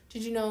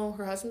 did you know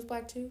her husband's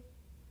black too?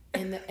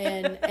 And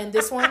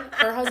this one,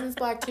 her husband's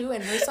black too,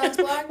 and her son's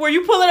black. Were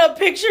you pulling up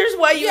pictures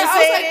while you were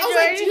saying it? I was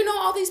like, do you know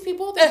all these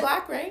people? They're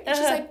black, right? And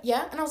she's like,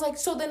 yeah. And I was like,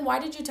 so then why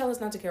did you tell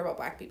us not to care about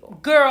black people?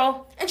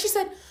 Girl. And she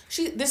said,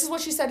 this is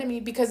what she said to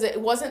me, because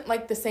it wasn't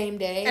the same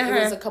day.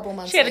 It was a couple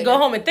months later. She had to go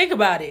home and think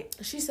about it.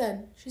 She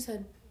said,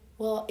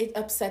 well, it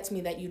upsets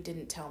me that you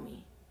didn't tell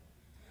me.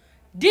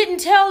 Didn't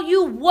tell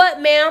you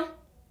what, ma'am?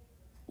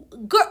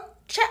 Girl,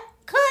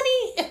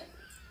 honey.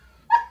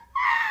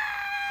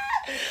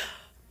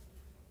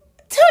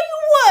 Tell you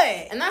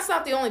what. And that's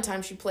not the only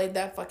time she played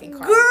that fucking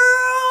card. Girl,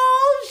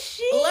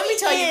 she Let me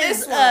tell you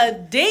this one. A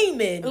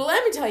demon.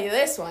 Let me tell you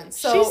this one.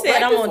 So she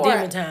said, I'm on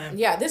demon time.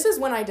 Yeah, this is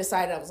when I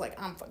decided, I was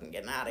like, I'm fucking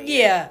getting out of here.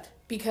 Yeah.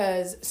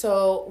 Because,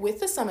 so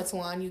with the Summit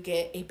Salon, you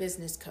get a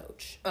business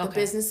coach. Okay. The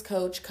business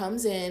coach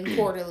comes in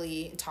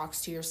quarterly and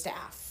talks to your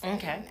staff.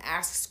 Okay. And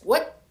asks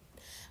what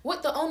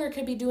the owner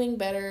could be doing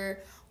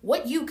better,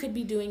 what you could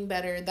be doing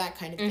better, that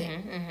kind of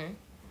thing.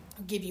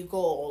 Give you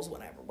goals,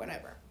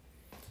 whatever.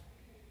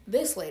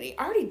 This lady,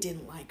 I already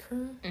didn't like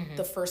her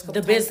the first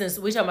couple times.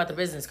 We talking about the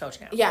business coach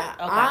now. Yeah,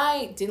 okay.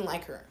 I didn't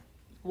like her.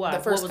 Why?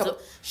 The first couple.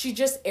 She's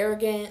just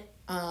arrogant,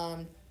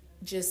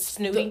 just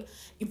snooty.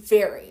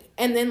 Very.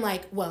 And then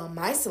well,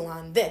 my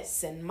salon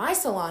this and my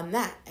salon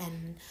that,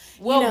 and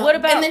what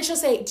about? And then she'll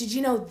say, "Did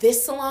you know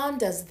this salon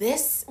does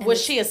this?" And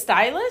was she a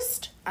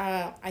stylist?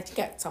 I think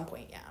at some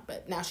point, yeah,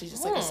 but now she's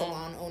just a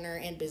salon owner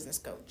and business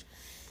coach.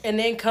 And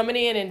then coming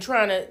in and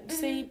trying to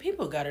see,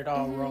 people got it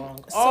all wrong,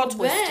 all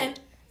twisted. Then,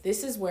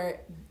 this is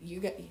where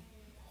you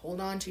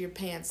hold on to your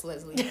pants,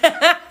 Leslie.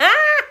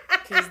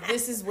 Because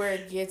this is where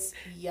it gets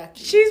yucky.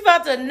 She's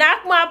about to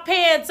knock my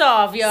pants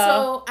off,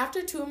 y'all. So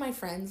after 2 of my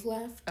friends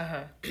left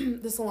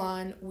the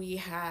salon, we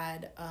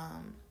had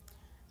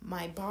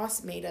my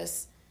boss made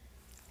us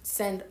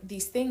send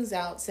these things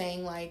out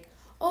saying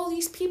oh,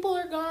 these people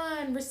are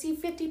gone. Receive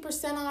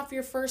 50% off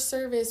your first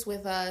service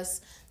with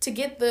us to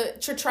get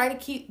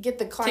get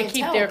the clientele. To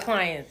keep their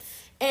clients.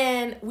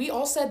 And we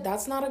all said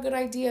that's not a good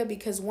idea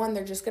because, one,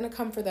 they're just going to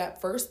come for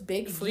that first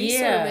big free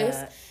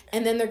service,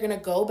 and then they're going to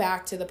go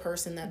back to the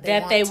person that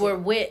they were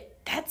with.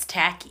 That's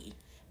tacky.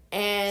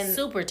 And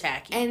super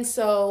tacky. And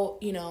so,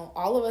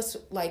 all of us,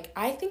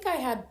 I think I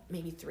had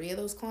maybe 3 of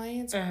those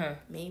clients,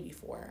 maybe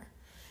 4.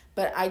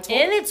 But I told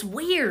And it's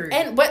weird.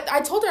 But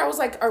I told her, I was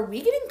like, are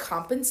we getting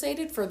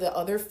compensated for the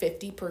other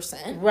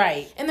 50%?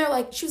 Right. And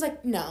she was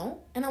like, no.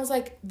 And I was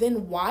like,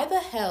 then why the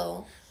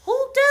hell...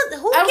 So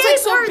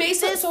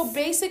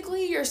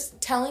basically, you're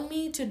telling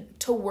me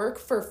to work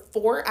for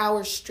 4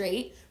 hours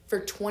straight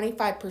for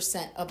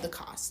 25% of the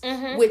cost,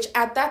 which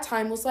at that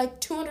time was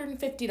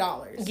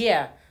 $250.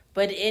 Yeah,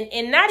 but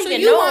in not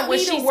even knowing what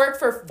she's So you want me to work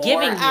for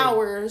 4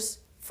 hours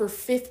for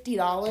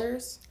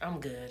 $50? I'm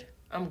good.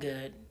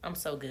 I'm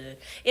so good.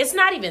 It's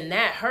not even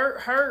that.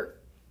 Her.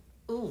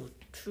 Ooh.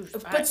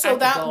 But so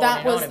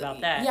that was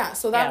about that. Yeah,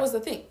 so that was the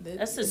thing.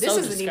 This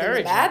isn't even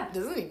the bad.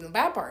 This isn't even the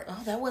bad part.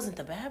 Oh, that wasn't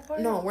the bad part?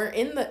 No, we're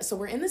in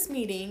this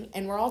meeting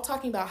and we're all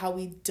talking about how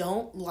we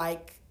don't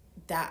like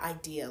that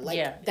idea.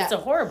 It's a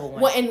horrible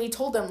one. Well, and we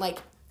told them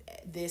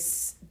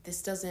this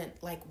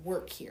doesn't like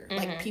work here.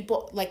 Like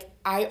people, like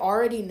I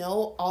already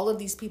know all of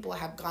these people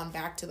have gone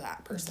back to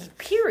that person.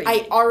 Period.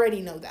 I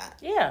already know that.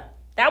 Yeah.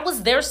 That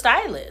was their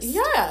stylist.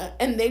 Yeah,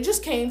 and they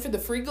just came for the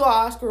free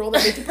gloss, girl, the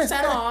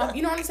 50% off.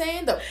 You know what I'm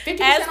saying? The 50%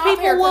 As off people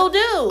haircut. will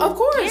do. Of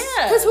course.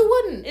 Yeah. Because who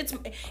wouldn't?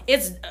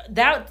 It's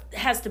that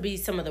has to be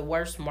some of the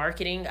worst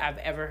marketing I've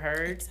ever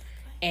heard.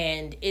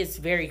 And it's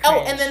very cringe.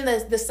 Oh, and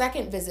then the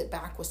second visit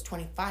back was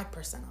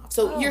 25% off.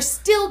 So you're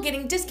still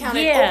getting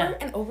discounted over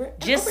and over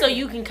and just over so again.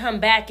 you can come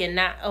back and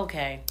not,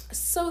 okay.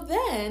 So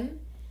then,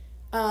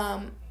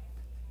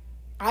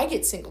 I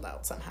get singled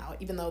out somehow,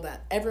 even though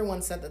that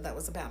everyone said that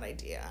was a bad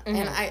idea.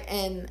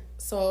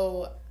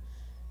 So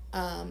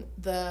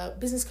the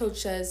business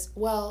coach says,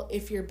 well,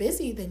 if you're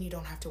busy, then you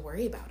don't have to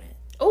worry about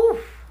it. Ooh.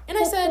 And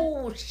I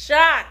said,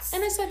 shots.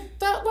 And I said,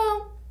 I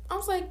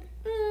was like,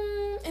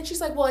 and she's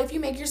like, well, if you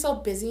make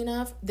yourself busy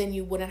enough, then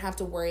you wouldn't have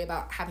to worry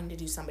about having to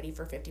do somebody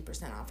for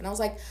 50% off. And I was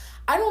like,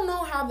 I don't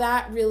know how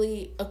that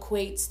really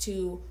equates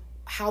to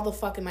how the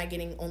fuck am I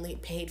getting only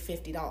paid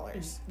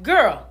 $50?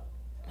 Girl,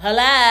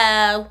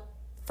 hello.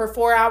 For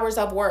 4 hours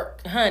of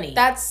work. Honey.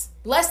 That's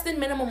less than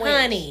minimum wage.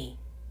 Honey.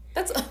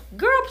 That's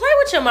girl, play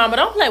with your mama.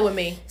 Don't play with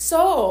me.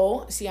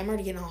 So, see, I'm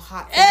already getting all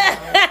hot.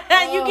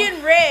 You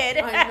getting red.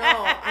 I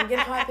know. I'm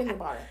getting hot thinking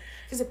about it.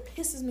 Because it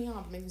pisses me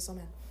off. It makes me so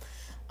mad.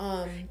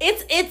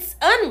 It's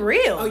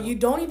unreal. Oh, you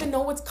don't even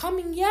know what's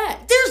coming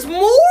yet. There's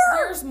more?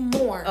 There's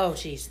more. Oh,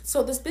 jeez.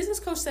 So this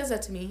business coach says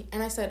that to me,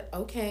 and I said,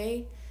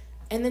 okay.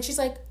 And then she's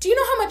like, do you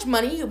know how much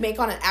money you make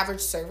on an average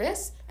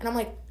service? And I'm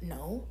like,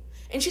 no.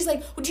 And she's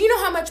like, well, do you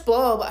know how much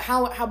blah, blah,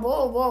 how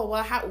blah, blah,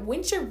 blah,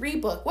 when's your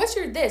rebook? What's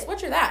your this?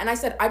 What's your that? And I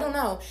said, I don't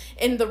know.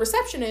 And the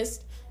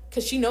receptionist,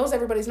 because she knows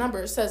everybody's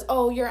numbers, says,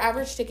 oh, your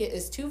average ticket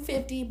is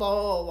 $250,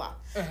 blah, blah,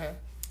 blah.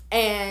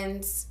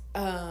 And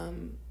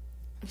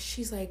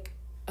she's like,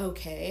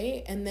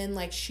 okay. And then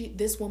like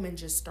this woman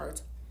just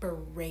starts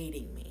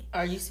berating me.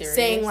 Are you serious?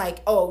 Saying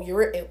like,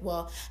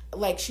 oh,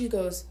 like she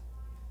goes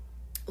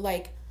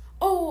like,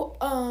 oh,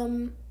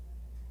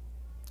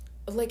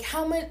 like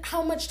how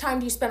much time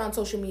do you spend on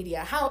social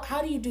media?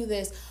 How do you do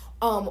this?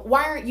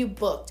 Why aren't you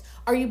booked?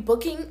 Are you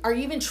booking? Are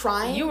you even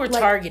trying? You were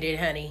targeted,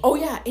 honey. Oh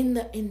yeah,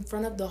 in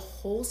front of the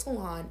whole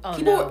salon.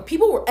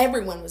 Oh,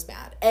 everyone was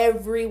mad.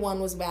 Everyone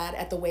was mad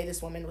at the way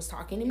this woman was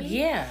talking to me.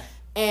 Yeah.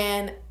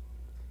 And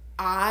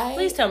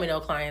please tell me no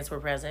clients were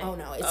present. Oh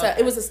no,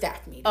 it was a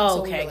staff meeting. Oh,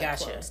 so okay, we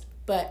gotcha. Closed.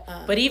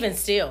 But even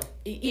still,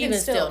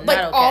 but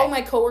not okay. All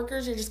my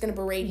coworkers are just gonna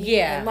berate me.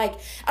 Yeah. And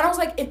I was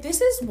like, if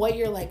this is what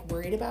you're like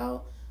worried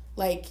about,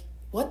 like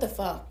what the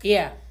fuck?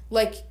 Yeah.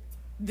 Like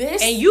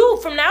this. And you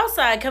from the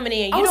outside coming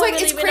in, you don't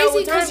really even know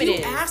what time it is.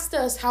 You asked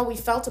us how we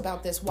felt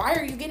about this. Why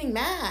are you getting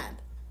mad?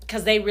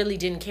 Because they really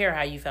didn't care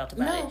how you felt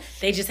about it.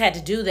 They just had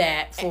to do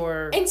that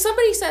for... And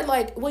somebody said,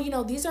 like,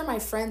 well, these are my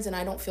friends and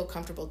I don't feel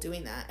comfortable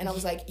doing that. And I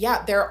was like,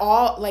 yeah, they're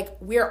all, like,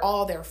 we're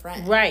all their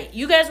friends. Right.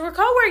 You guys were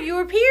co-workers. You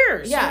were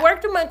peers. Yeah. You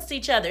worked amongst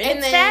each other. And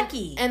it's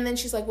tacky. And then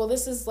she's like, well,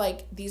 this is,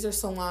 like, these are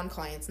salon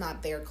clients,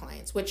 not their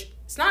clients. Which,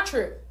 it's not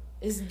true.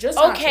 It's just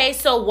not true.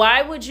 So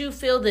why would you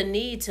feel the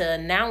need to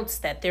announce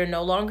that they're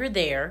no longer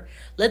there?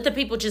 Let the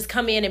people just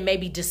come in and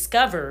maybe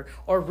discover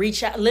or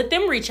reach out. Let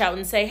them reach out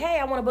and say, hey,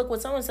 I want to book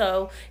with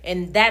so-and-so.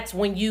 And that's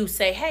when you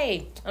say,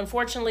 hey,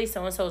 unfortunately,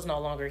 so-and-so is no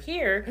longer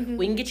here. Mm-hmm.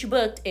 We can get you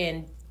booked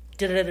and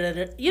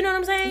da-da-da-da. You know what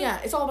I'm saying?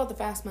 Yeah, it's all about the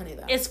fast money,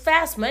 though. It's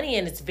fast money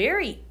and it's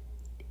very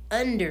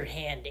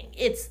underhanding.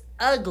 It's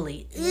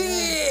ugly.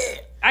 Yeah.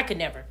 I could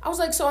never. I was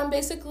like, so I'm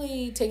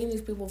basically taking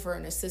these people for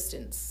an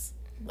assistance,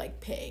 like,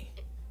 pay.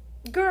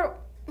 Girl,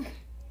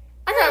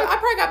 I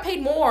probably got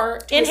paid more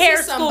to in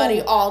hair somebody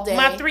school all day.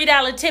 My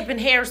 $3 tip in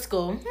hair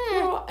school.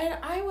 Girl, and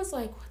I was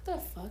like, what the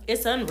fuck?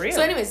 It's unreal.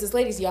 So anyways, this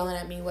lady's yelling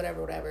at me,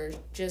 whatever.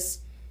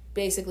 Just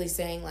basically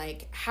saying,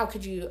 like, how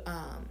could you,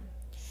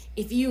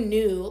 if you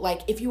knew,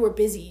 like, if you were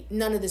busy,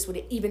 none of this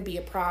would even be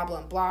a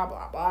problem, blah,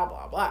 blah, blah,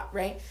 blah, blah,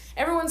 right?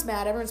 Everyone's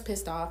mad. Everyone's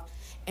pissed off.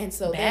 And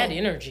so bad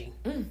energy.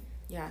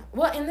 Yeah.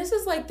 Well, and this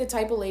is, like, the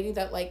type of lady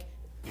that, like,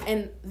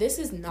 and this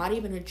is not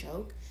even a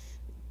joke.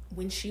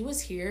 When she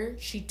was here,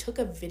 she took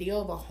a video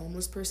of a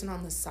homeless person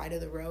on the side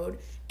of the road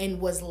and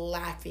was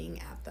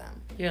laughing at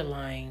them. You're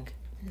lying.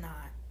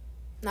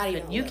 Not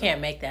even. But you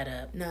can't make that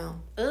up. No.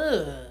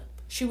 Ugh.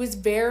 She was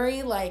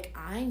very like,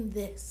 I'm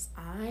this,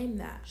 I'm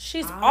that.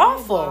 She's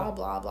awful. Blah,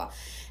 blah, blah.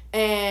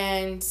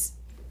 And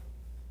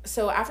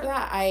so after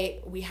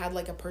that, we had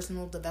like a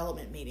personal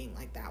development meeting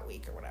like that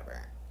week or whatever.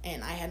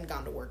 And I hadn't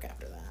gone to work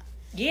after that.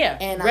 Yeah.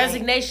 And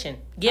resignation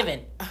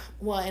given.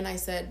 And I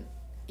said,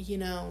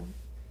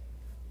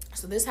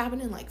 so this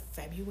happened in like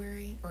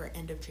February or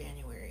end of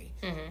January.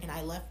 Mm-hmm. And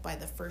I left by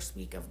the first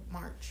week of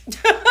March.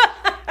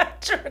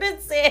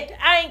 Jordan said,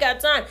 I ain't got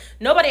time.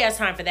 Nobody has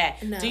time for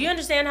that. No. Do you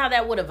understand how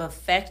that would have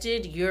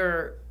affected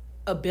your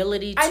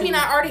ability to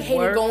I already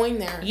hated going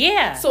there.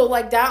 Yeah. So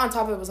like that on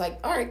top of it was like,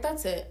 all right,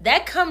 that's it.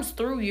 That comes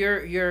through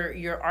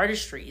your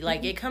artistry.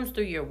 Like it comes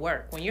through your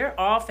work. When you're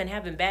off and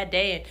having a bad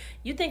day and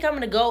you think I'm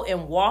going to go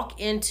and walk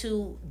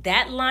into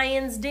that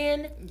lion's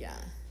den? Yeah.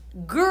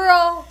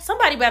 Girl,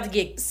 somebody about to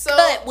get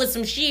cut with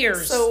some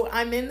shears. So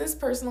I'm in this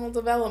personal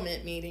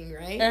development meeting,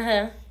 right?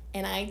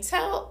 And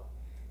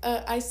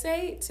I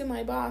say to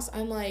my boss,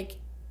 I'm like,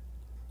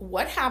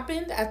 what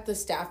happened at the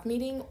staff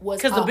meeting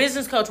was... Because the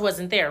business coach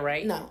wasn't there,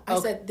 right? No. I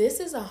said, this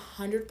is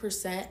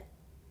 100%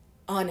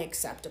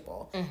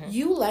 unacceptable.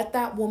 You let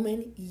that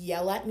woman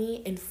yell at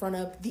me in front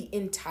of the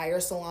entire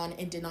salon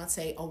and did not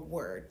say a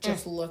word.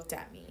 Just looked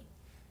at me.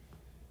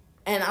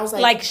 And I was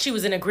like she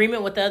was in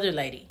agreement with the other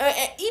lady.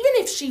 Even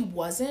if she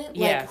wasn't,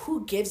 like,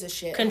 who gives a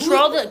shit?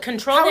 Control the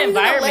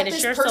environment.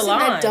 It's your salon.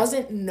 That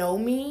doesn't know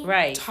me,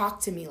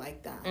 talk to me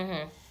like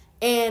that.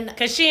 And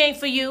because she ain't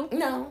for you.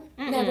 No,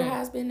 never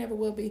has been, never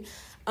will be.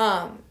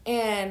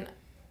 And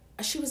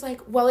she was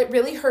like, "Well, it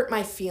really hurt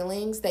my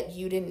feelings that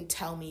you didn't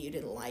tell me you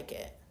didn't like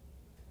it."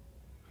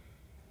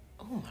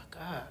 Oh my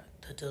God,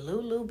 the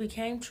Delulu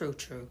became true.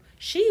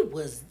 She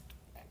was.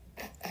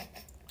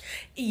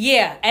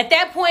 Yeah, at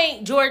that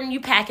point, Jordan,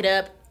 you pack it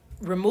up,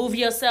 remove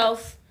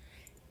yourself.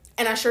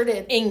 And I sure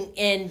did.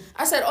 And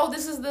I said, oh,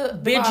 this is the...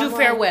 Bid you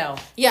farewell.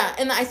 Yeah,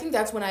 and I think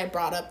that's when I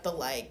brought up the,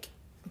 like,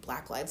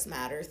 Black Lives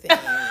Matter thing.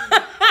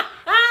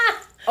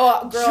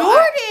 Oh, girl.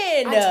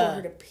 Jordan! I tore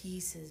her to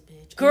pieces,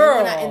 bitch.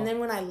 Girl. And then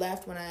when I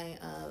left,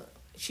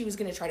 she was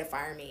going to try to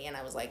fire me, and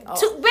I was like, oh.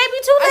 Too late!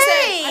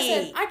 I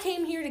said, I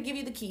came here to give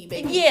you the key,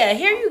 baby. Yeah,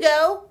 here you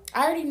go.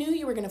 I already knew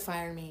you were going to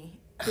fire me.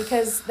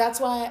 Because that's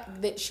why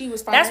she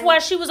was firing. That's why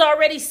she was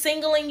already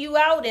singling you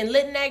out and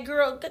letting that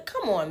girl...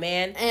 Come on,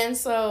 man. And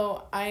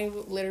so I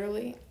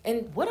literally...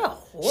 And what a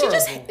horrible...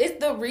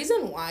 The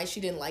reason why she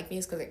didn't like me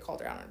is because I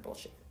called her out on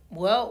bullshit.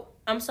 Well,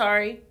 I'm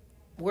sorry.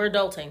 We're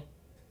adulting.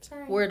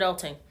 Sorry. We're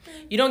adulting.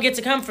 You don't get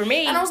to come for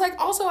me. And I was like,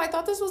 also, I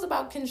thought this was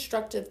about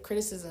constructive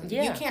criticism.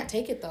 Yeah. You can't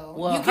take it, though.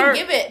 Well, you can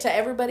give it to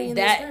everybody in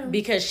this room.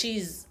 Because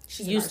she's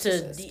used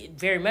to...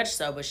 Very much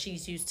so, but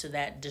she's used to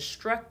that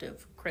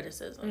destructive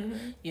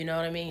criticism. You know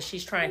what I mean?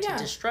 She's trying to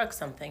destruct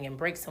something and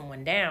break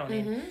someone down.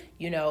 And,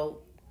 you know,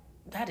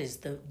 that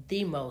is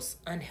the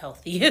most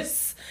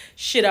unhealthiest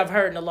shit I've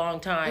heard in a long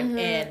time.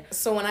 And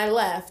so when I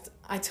left,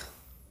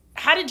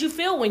 how did you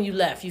feel when you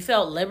left? You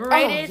felt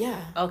liberated? Oh,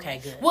 yeah. Okay,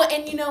 good. Well,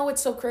 and you know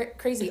what's so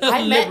crazy?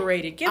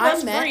 Liberated.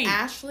 I met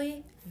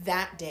Ashley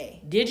that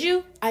day. Did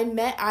you? I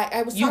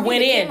was talking to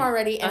Kim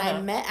already, and I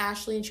met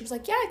Ashley, and she was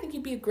like, yeah, I think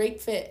you'd be a great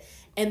fit.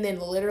 And then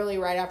literally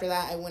right after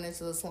that, I went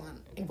into the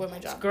salon and quit my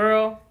job.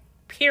 Girl,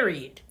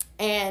 period.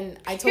 And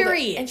I told her,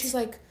 and she's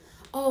like,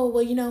 oh,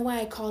 well, you know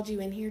why I called you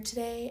in here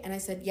today? And I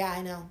said, yeah,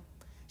 I know.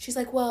 She's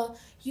like, well,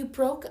 you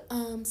broke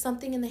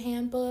something in the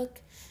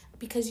handbook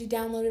because you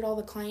downloaded all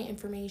the client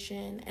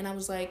information. And I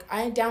was like,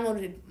 I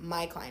downloaded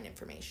my client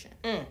information.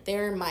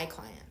 They're my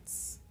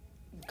clients.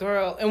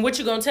 Girl, and what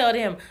you gonna tell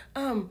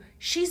them?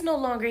 She's no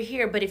longer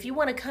here, but if you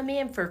want to come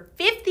in for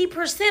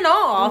 50%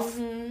 off,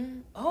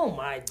 oh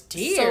my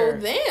dear. So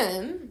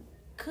then,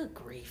 good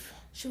grief.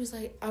 She was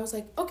like, I was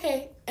like,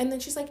 okay. And then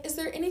she's like, is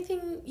there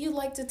anything you'd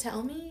like to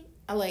tell me?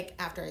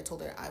 After I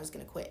told her I was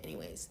gonna quit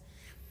anyways.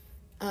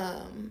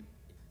 I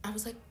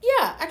was like,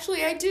 yeah,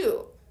 actually I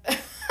do.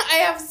 I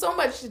have so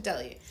much to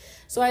tell you.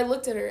 So I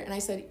looked at her and I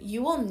said,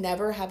 you will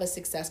never have a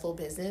successful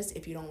business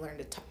if you don't learn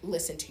to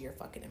listen to your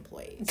fucking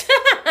employees.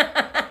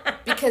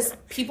 Because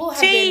people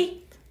have been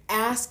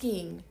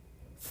asking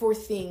for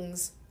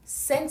things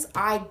since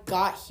I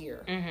got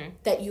here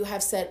that you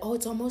have said, oh,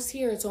 it's almost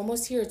here, it's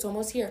almost here, it's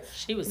almost here.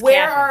 She was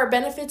Where are our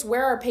benefits?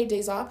 Where are our paid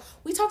days off?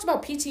 We talked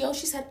about PTO.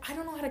 She said, I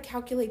don't know how to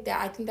calculate that.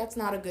 I think that's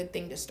not a good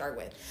thing to start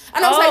with.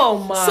 And I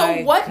was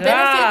so what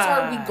benefits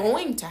are we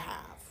going to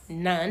have?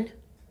 None.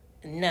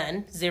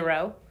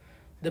 Zero.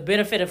 The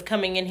benefit of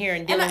coming in here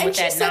and dealing with that nonsense.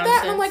 And she said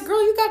that, and I'm like,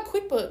 girl, you got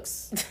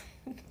QuickBooks.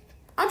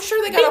 I'm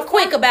sure they got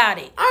quick about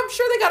it. I'm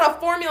sure they got a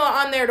formula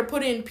on there to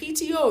put in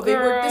PTO. They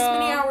work this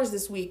many hours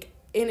this week,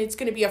 and it's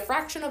going to be a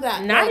fraction of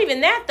that. Not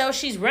even that, though.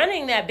 She's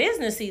running that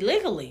business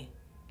illegally.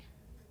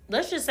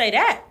 Let's just say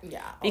that.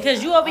 Yeah.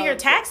 Because you over here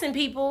taxing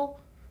people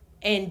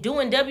and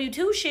doing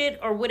W-2 shit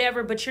or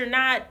whatever, but you're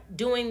not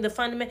doing the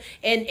fundamental.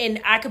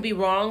 And I could be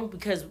wrong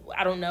because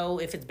I don't know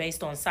if it's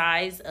based on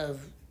size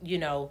of,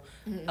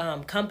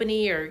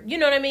 company or, you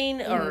know what I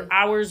mean? Or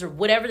hours or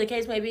whatever the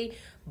case may be.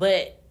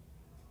 But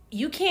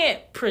you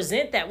can't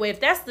present that way. If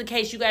that's the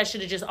case, you guys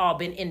should have just all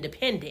been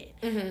independent.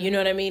 You know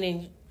what I mean?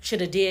 And should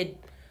have did,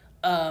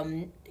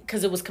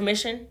 because it was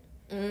commission.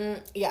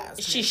 Yeah.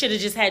 She should have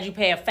just had you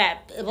pay a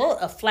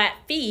flat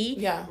fee,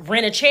 yeah,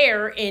 rent a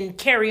chair, and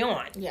carry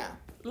on. Yeah.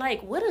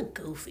 Like, what a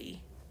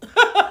goofy.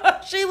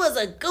 She was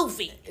a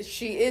goofy.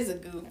 She is a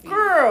goofy.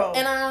 Girl.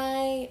 And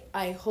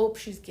I hope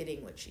she's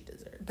getting what she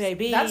deserves.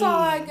 Baby. That's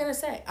all I'm going to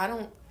say.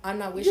 I'm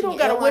not wishing you don't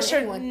gotta wish her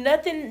anyone.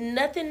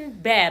 nothing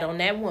bad on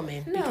that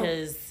woman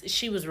because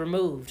she was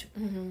removed.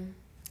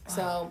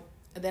 So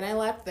then I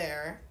left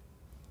there,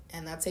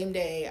 and that same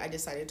day I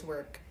decided to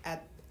work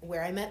at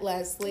where I met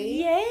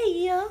Leslie.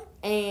 Yeah.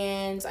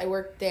 And I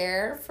worked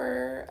there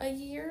for a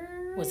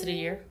year. Was it a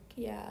year?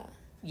 Yeah.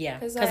 Yeah,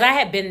 because I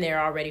had been there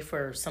already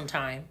for some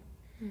time.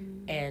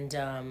 And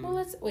well,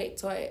 let's wait.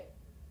 So it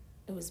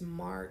It was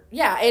March.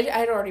 Yeah, it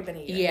had already been a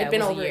year. Yeah, It'd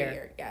been it was over a year. a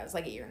year. Yeah, it was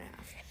like a year and a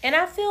half. And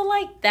I feel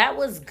like that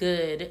was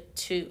good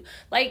too.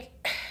 Like,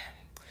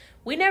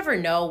 we never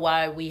know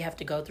why we have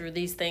to go through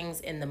these things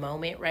in the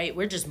moment, right?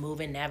 We're just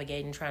moving,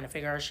 navigating, trying to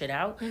figure our shit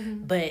out.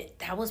 Mm-hmm. But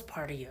that was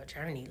part of your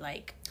journey,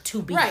 like,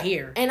 to be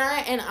here. And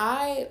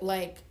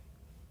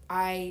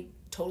I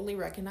totally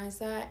recognize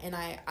that. And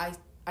I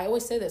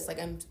always say this, like,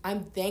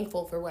 I'm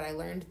thankful for what I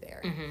learned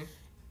there. Mm-hmm.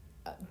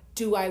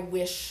 Do I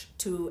wish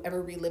to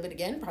ever relive it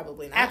again?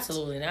 Probably not.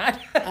 Absolutely not.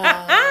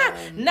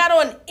 Not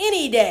on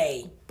any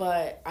day.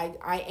 But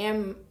I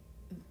am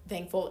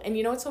thankful. And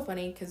you know what's so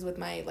funny? Because with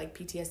my, like,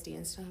 PTSD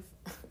and stuff,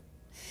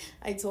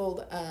 I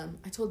told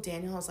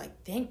Daniel, I was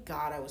like, thank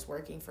God I was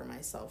working for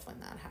myself when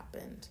that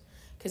happened.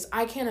 Because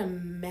I can't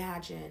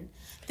imagine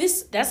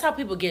this. That's how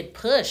people get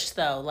pushed,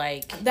 though.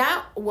 Like,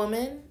 that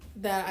woman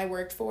that I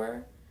worked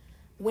for,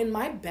 when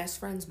my best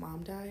friend's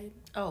mom died.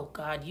 Oh,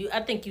 God.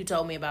 I think you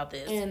told me about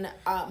this. And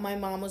my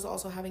mom was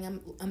also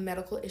having a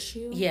medical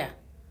issue. Yeah.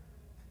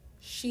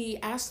 She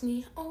asked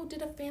me, oh,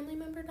 did a family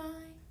member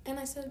die? And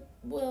I said,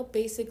 well,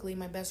 basically,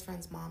 my best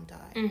friend's mom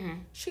died. Mm-hmm.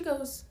 She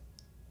goes,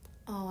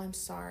 oh, I'm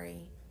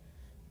sorry.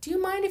 Do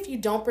you mind if you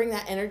don't bring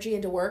that energy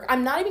into work?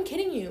 I'm not even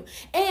kidding you.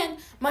 And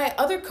my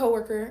other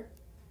coworker,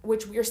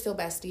 which we're still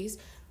besties,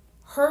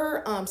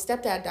 her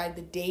stepdad died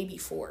the day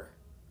before.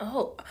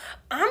 Oh,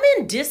 I'm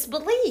in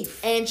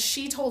disbelief. And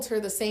she told her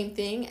the same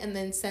thing and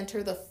then sent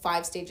her the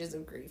 5 stages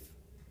of grief.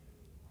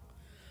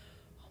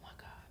 Oh, my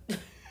God.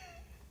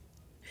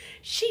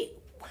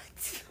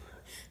 What?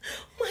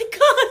 Oh, my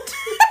God.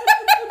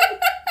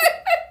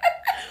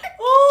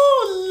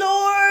 Oh,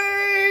 Lord.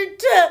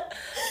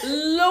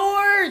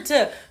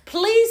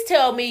 Please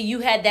tell me you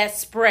had that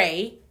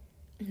spray.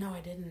 No, I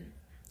didn't.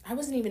 I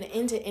wasn't even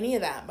into any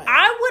of that. But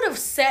I would have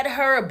set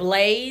her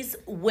ablaze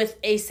with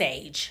a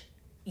sage.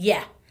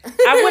 Yeah.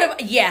 I would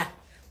have, yeah.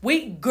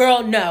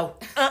 No.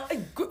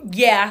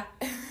 Yeah.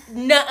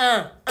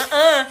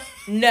 Nuh-uh.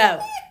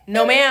 No.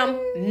 No, ma'am.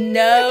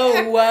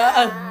 No.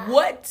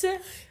 What?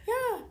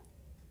 Yeah.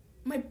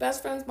 My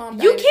best friend's mom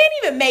died. You can't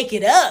even make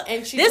it up.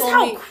 And she this told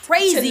how me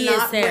crazy to it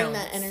not sounds. bring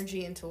that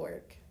energy into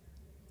work.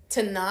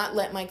 To not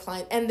let my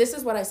client, and this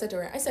is what I said to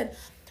her. I said,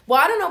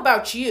 well, I don't know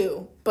about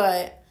you,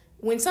 but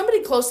when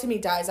somebody close to me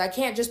dies, I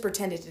can't just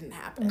pretend it didn't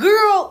happen.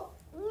 Girl,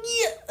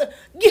 yeah.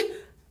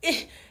 I'm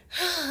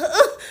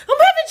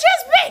having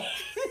chest pain.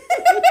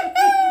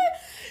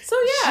 So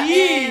yeah,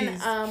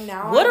 jeez. And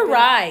now what a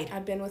ride!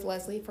 I've been with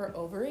Leslie for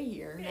over a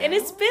year now, and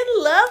it's been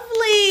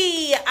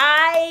lovely.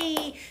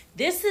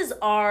 This is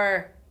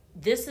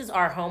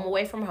our home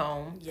away from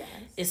home. Yes,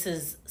 this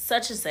is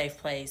such a safe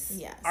place.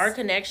 Yes, our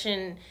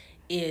connection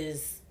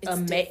is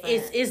different.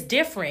 It's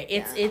different.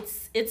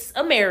 It's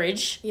a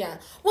marriage. Yeah.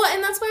 Well,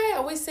 and that's why I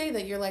always say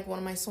that you're like one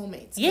of my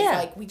soulmates. Yeah.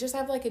 Like we just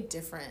have like a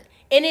different.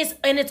 And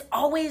it's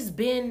always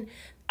been.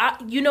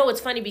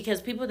 It's funny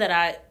because people that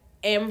I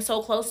am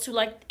so close to,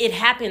 like, it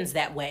happens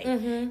that way.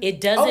 Mm-hmm.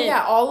 It doesn't. Oh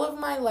yeah, all of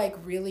my like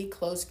really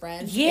close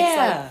friends. Yeah. It's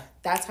like,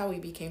 that's how we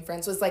became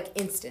friends. So it's like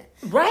instant.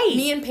 Right.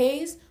 Me and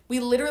Paige, we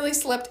literally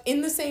slept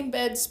in the same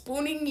bed,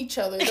 spooning each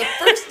other the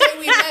first day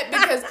we met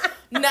because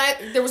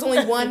there was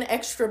only one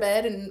extra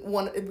bed and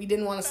we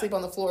didn't want to sleep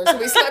on the floor, so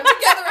we slept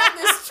together on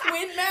this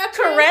twin mattress,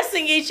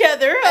 caressing each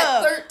other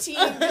at 13,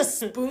 just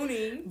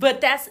spooning.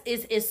 But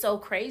it's so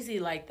crazy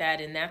like that,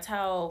 and that's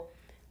how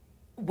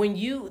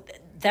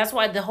that's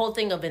why the whole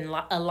thing of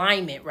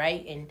alignment,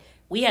 right? And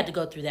we had to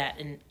go through that,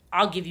 and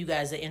I'll give you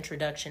guys an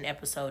introduction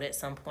episode at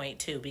some point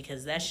too,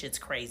 because that shit's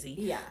crazy.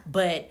 Yeah.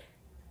 But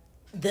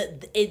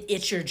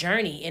it's your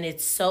journey, and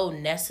it's so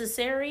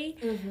necessary.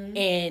 Mm-hmm.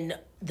 And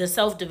the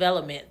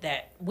self-development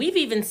that we've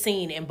even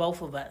seen in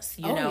both of us,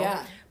 you know.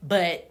 Yeah.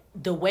 But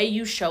the way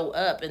you show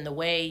up and the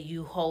way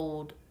you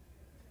hold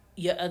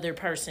your other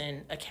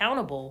person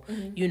accountable,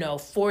 mm-hmm.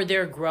 For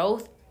their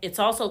growth, it's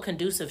also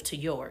conducive to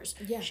yours.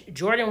 Yeah.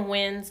 Jordan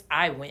wins,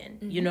 I win.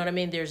 Mm-hmm. You know what I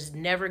mean? There's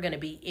never going to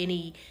be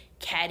any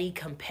catty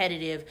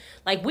competitive.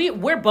 Like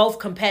we're both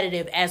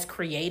competitive as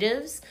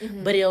creatives,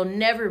 mm-hmm. but it'll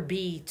never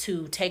be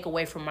to take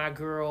away from my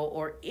girl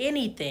or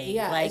anything.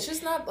 Yeah, like, it's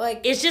just not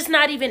like... It's just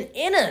not even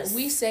in us.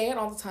 We say it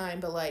all the time,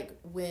 but like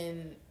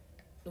when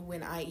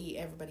I eat,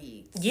 everybody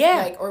eats. Yeah.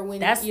 Like, or when,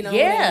 that's, you know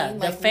yeah, what I mean?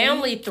 Like, the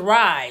family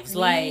thrives.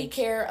 We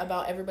care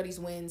about everybody's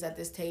wins at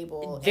this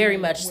table. Very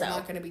much so. We're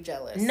not going to be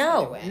jealous.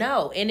 No.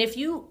 And if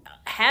you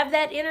have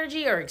that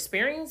energy or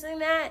experiencing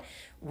that,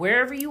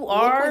 wherever you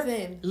are,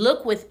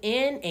 look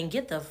within and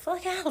get the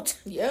fuck out.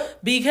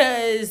 Yep.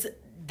 Because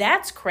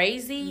that's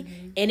crazy,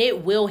 mm-hmm. and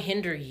it will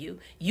hinder you.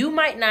 You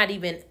might not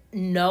even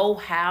know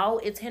how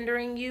it's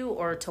hindering you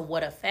or to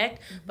what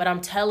effect, mm-hmm. but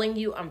I'm telling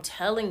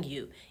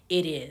you,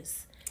 it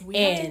is. We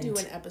have to do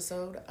an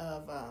episode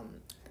of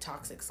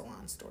toxic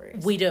salon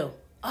stories. We do.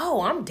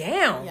 Oh, I'm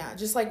down. Yeah,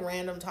 just like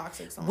random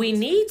toxic salons. We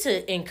need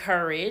to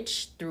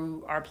encourage,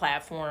 through our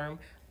platform,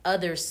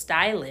 other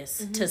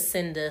stylists mm-hmm. to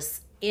send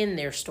us in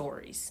their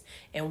stories,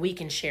 and we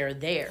can share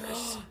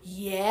theirs.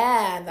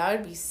 Yeah, that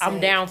would be sick. I'm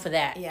down for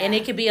that. Yeah. And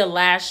it could be a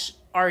lash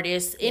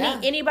artist,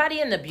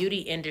 anybody in the beauty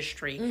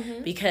industry,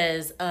 mm-hmm.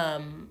 because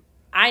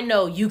I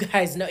know you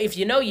guys know. If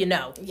you know, you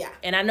know. Yeah.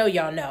 And I know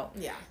y'all know.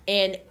 Yeah.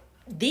 And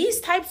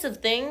these types of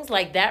things,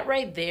 like that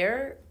right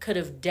there, could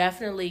have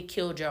definitely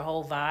killed your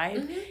whole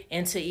vibe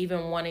into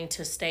even wanting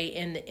to stay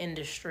in the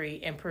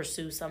industry and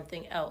pursue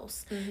something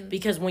else.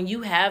 Because when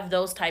you have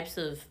those types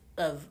of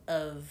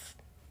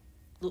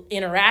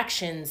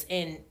interactions,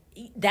 and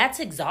that's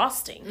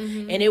exhausting,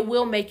 and it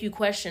will make you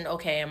question,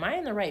 okay, am I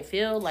in the right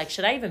field? Like,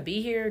 should I even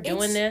be here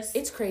doing this?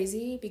 It's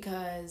crazy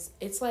because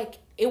it's like,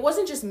 it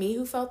wasn't just me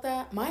who felt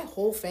that. My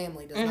whole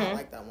family does not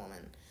like that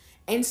woman.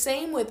 And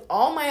same with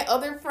all my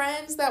other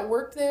friends that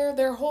worked there.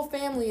 Their whole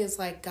family is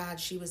like, God,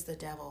 she was the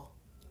devil.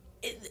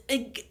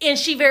 And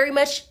she very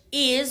much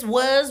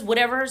was,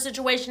 whatever her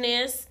situation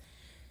is.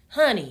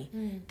 Honey,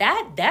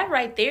 that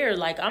right there,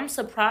 like, I'm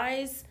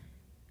surprised.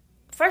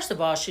 First of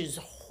all, she's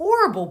a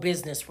horrible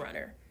business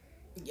runner.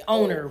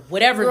 Owner,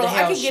 whatever the hell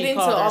she called herself. I could get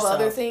into all the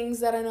other things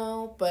that I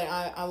know, but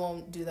I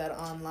won't do that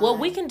online. Well,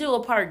 we can do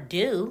a part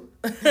 2.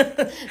 No,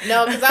 because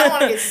I don't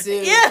want to get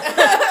sued.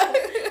 Yeah.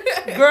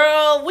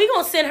 Girl, we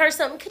gonna send her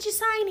something. Could you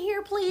sign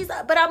here, please?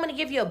 But I'm gonna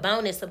give you a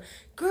bonus.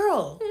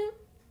 Girl.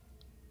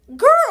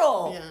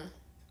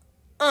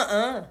 Yeah.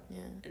 Yeah.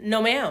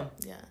 No, ma'am.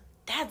 Yeah.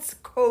 That's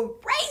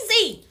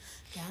crazy.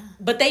 Yeah.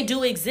 But they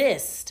do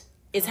exist.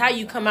 It's how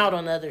you come out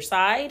on the other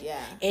side. Yeah.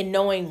 And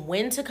knowing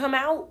when to come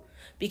out.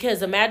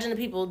 Because imagine the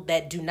people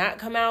that do not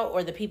come out,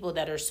 or the people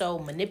that are so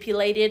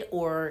manipulated,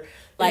 or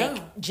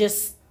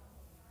just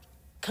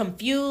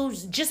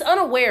confused, just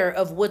unaware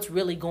of what's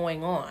really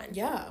going on.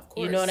 Yeah, of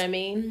course. You know what I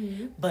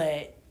mean?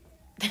 But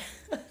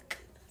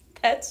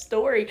that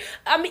story,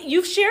 I mean,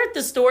 you've shared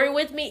the story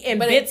with me in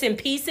bits and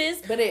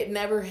pieces. But it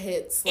never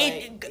hits,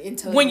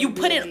 until when you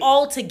put it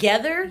all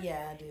together.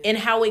 Yeah, dude. And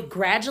how it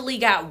gradually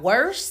got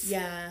worse.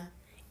 Yeah.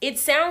 It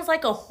sounds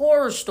like a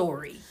horror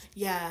story.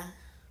 Yeah.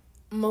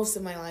 Most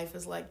of my life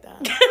is like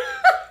that.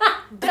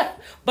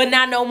 But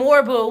not no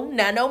more, boo.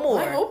 Not no more.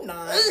 I hope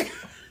not. If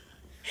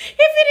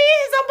it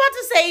is, I'm about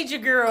to sage you,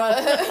 girl.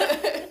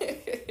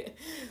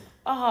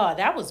 Oh,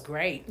 that was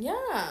great.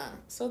 Yeah.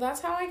 So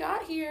that's how I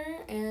got here,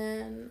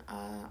 and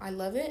I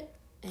love it,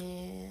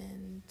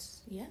 and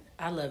yeah.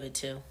 I love it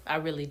too. I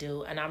really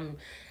do. And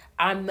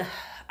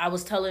I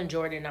was telling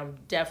Jordan, I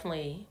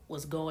definitely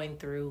was going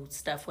through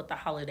stuff with the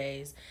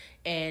holidays,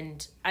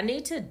 and I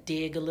need to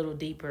dig a little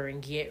deeper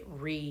and get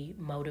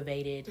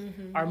re-motivated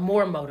or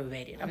more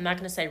motivated. I'm not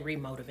going to say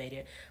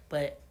re-motivated,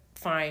 but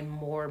find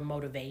more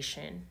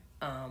motivation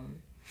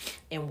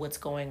in what's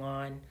going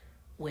on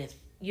with,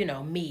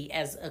 me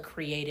as a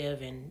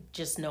creative, and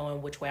just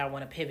knowing which way I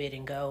want to pivot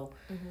and go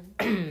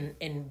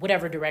in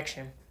whatever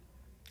direction,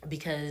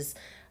 because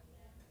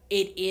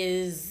it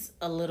is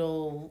a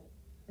little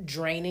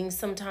draining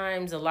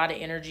sometimes, a lot of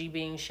energy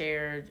being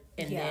shared,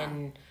 and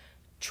then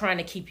trying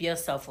to keep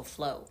yourself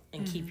afloat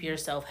and keep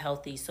yourself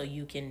healthy so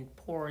you can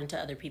pour into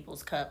other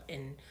people's cup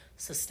and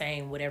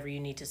sustain whatever you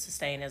need to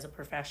sustain as a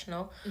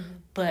professional.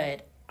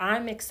 But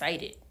I'm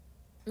excited.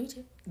 Me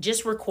too.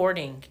 Just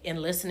recording and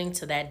listening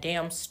to that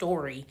damn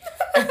story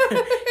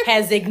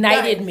has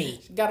ignited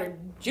me. Got her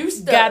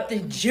juiced up. Got the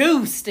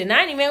juiced, and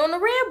I ain't even on the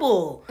Red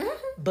Bull.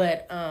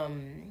 But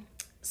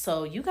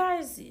so you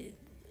guys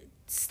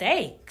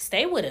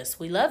stay with us.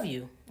 We love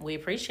you. We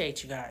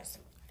appreciate you guys.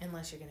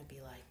 Unless you're gonna be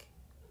like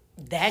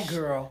that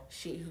girl,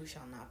 she who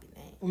shall not be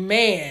named.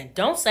 Man,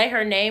 don't say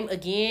her name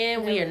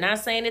again. No. We are not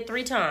saying it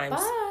 3 times.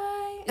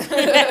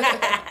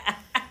 Bye.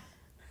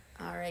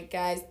 All right,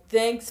 guys.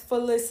 Thanks for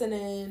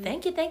listening.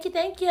 Thank you.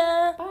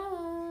 Bye.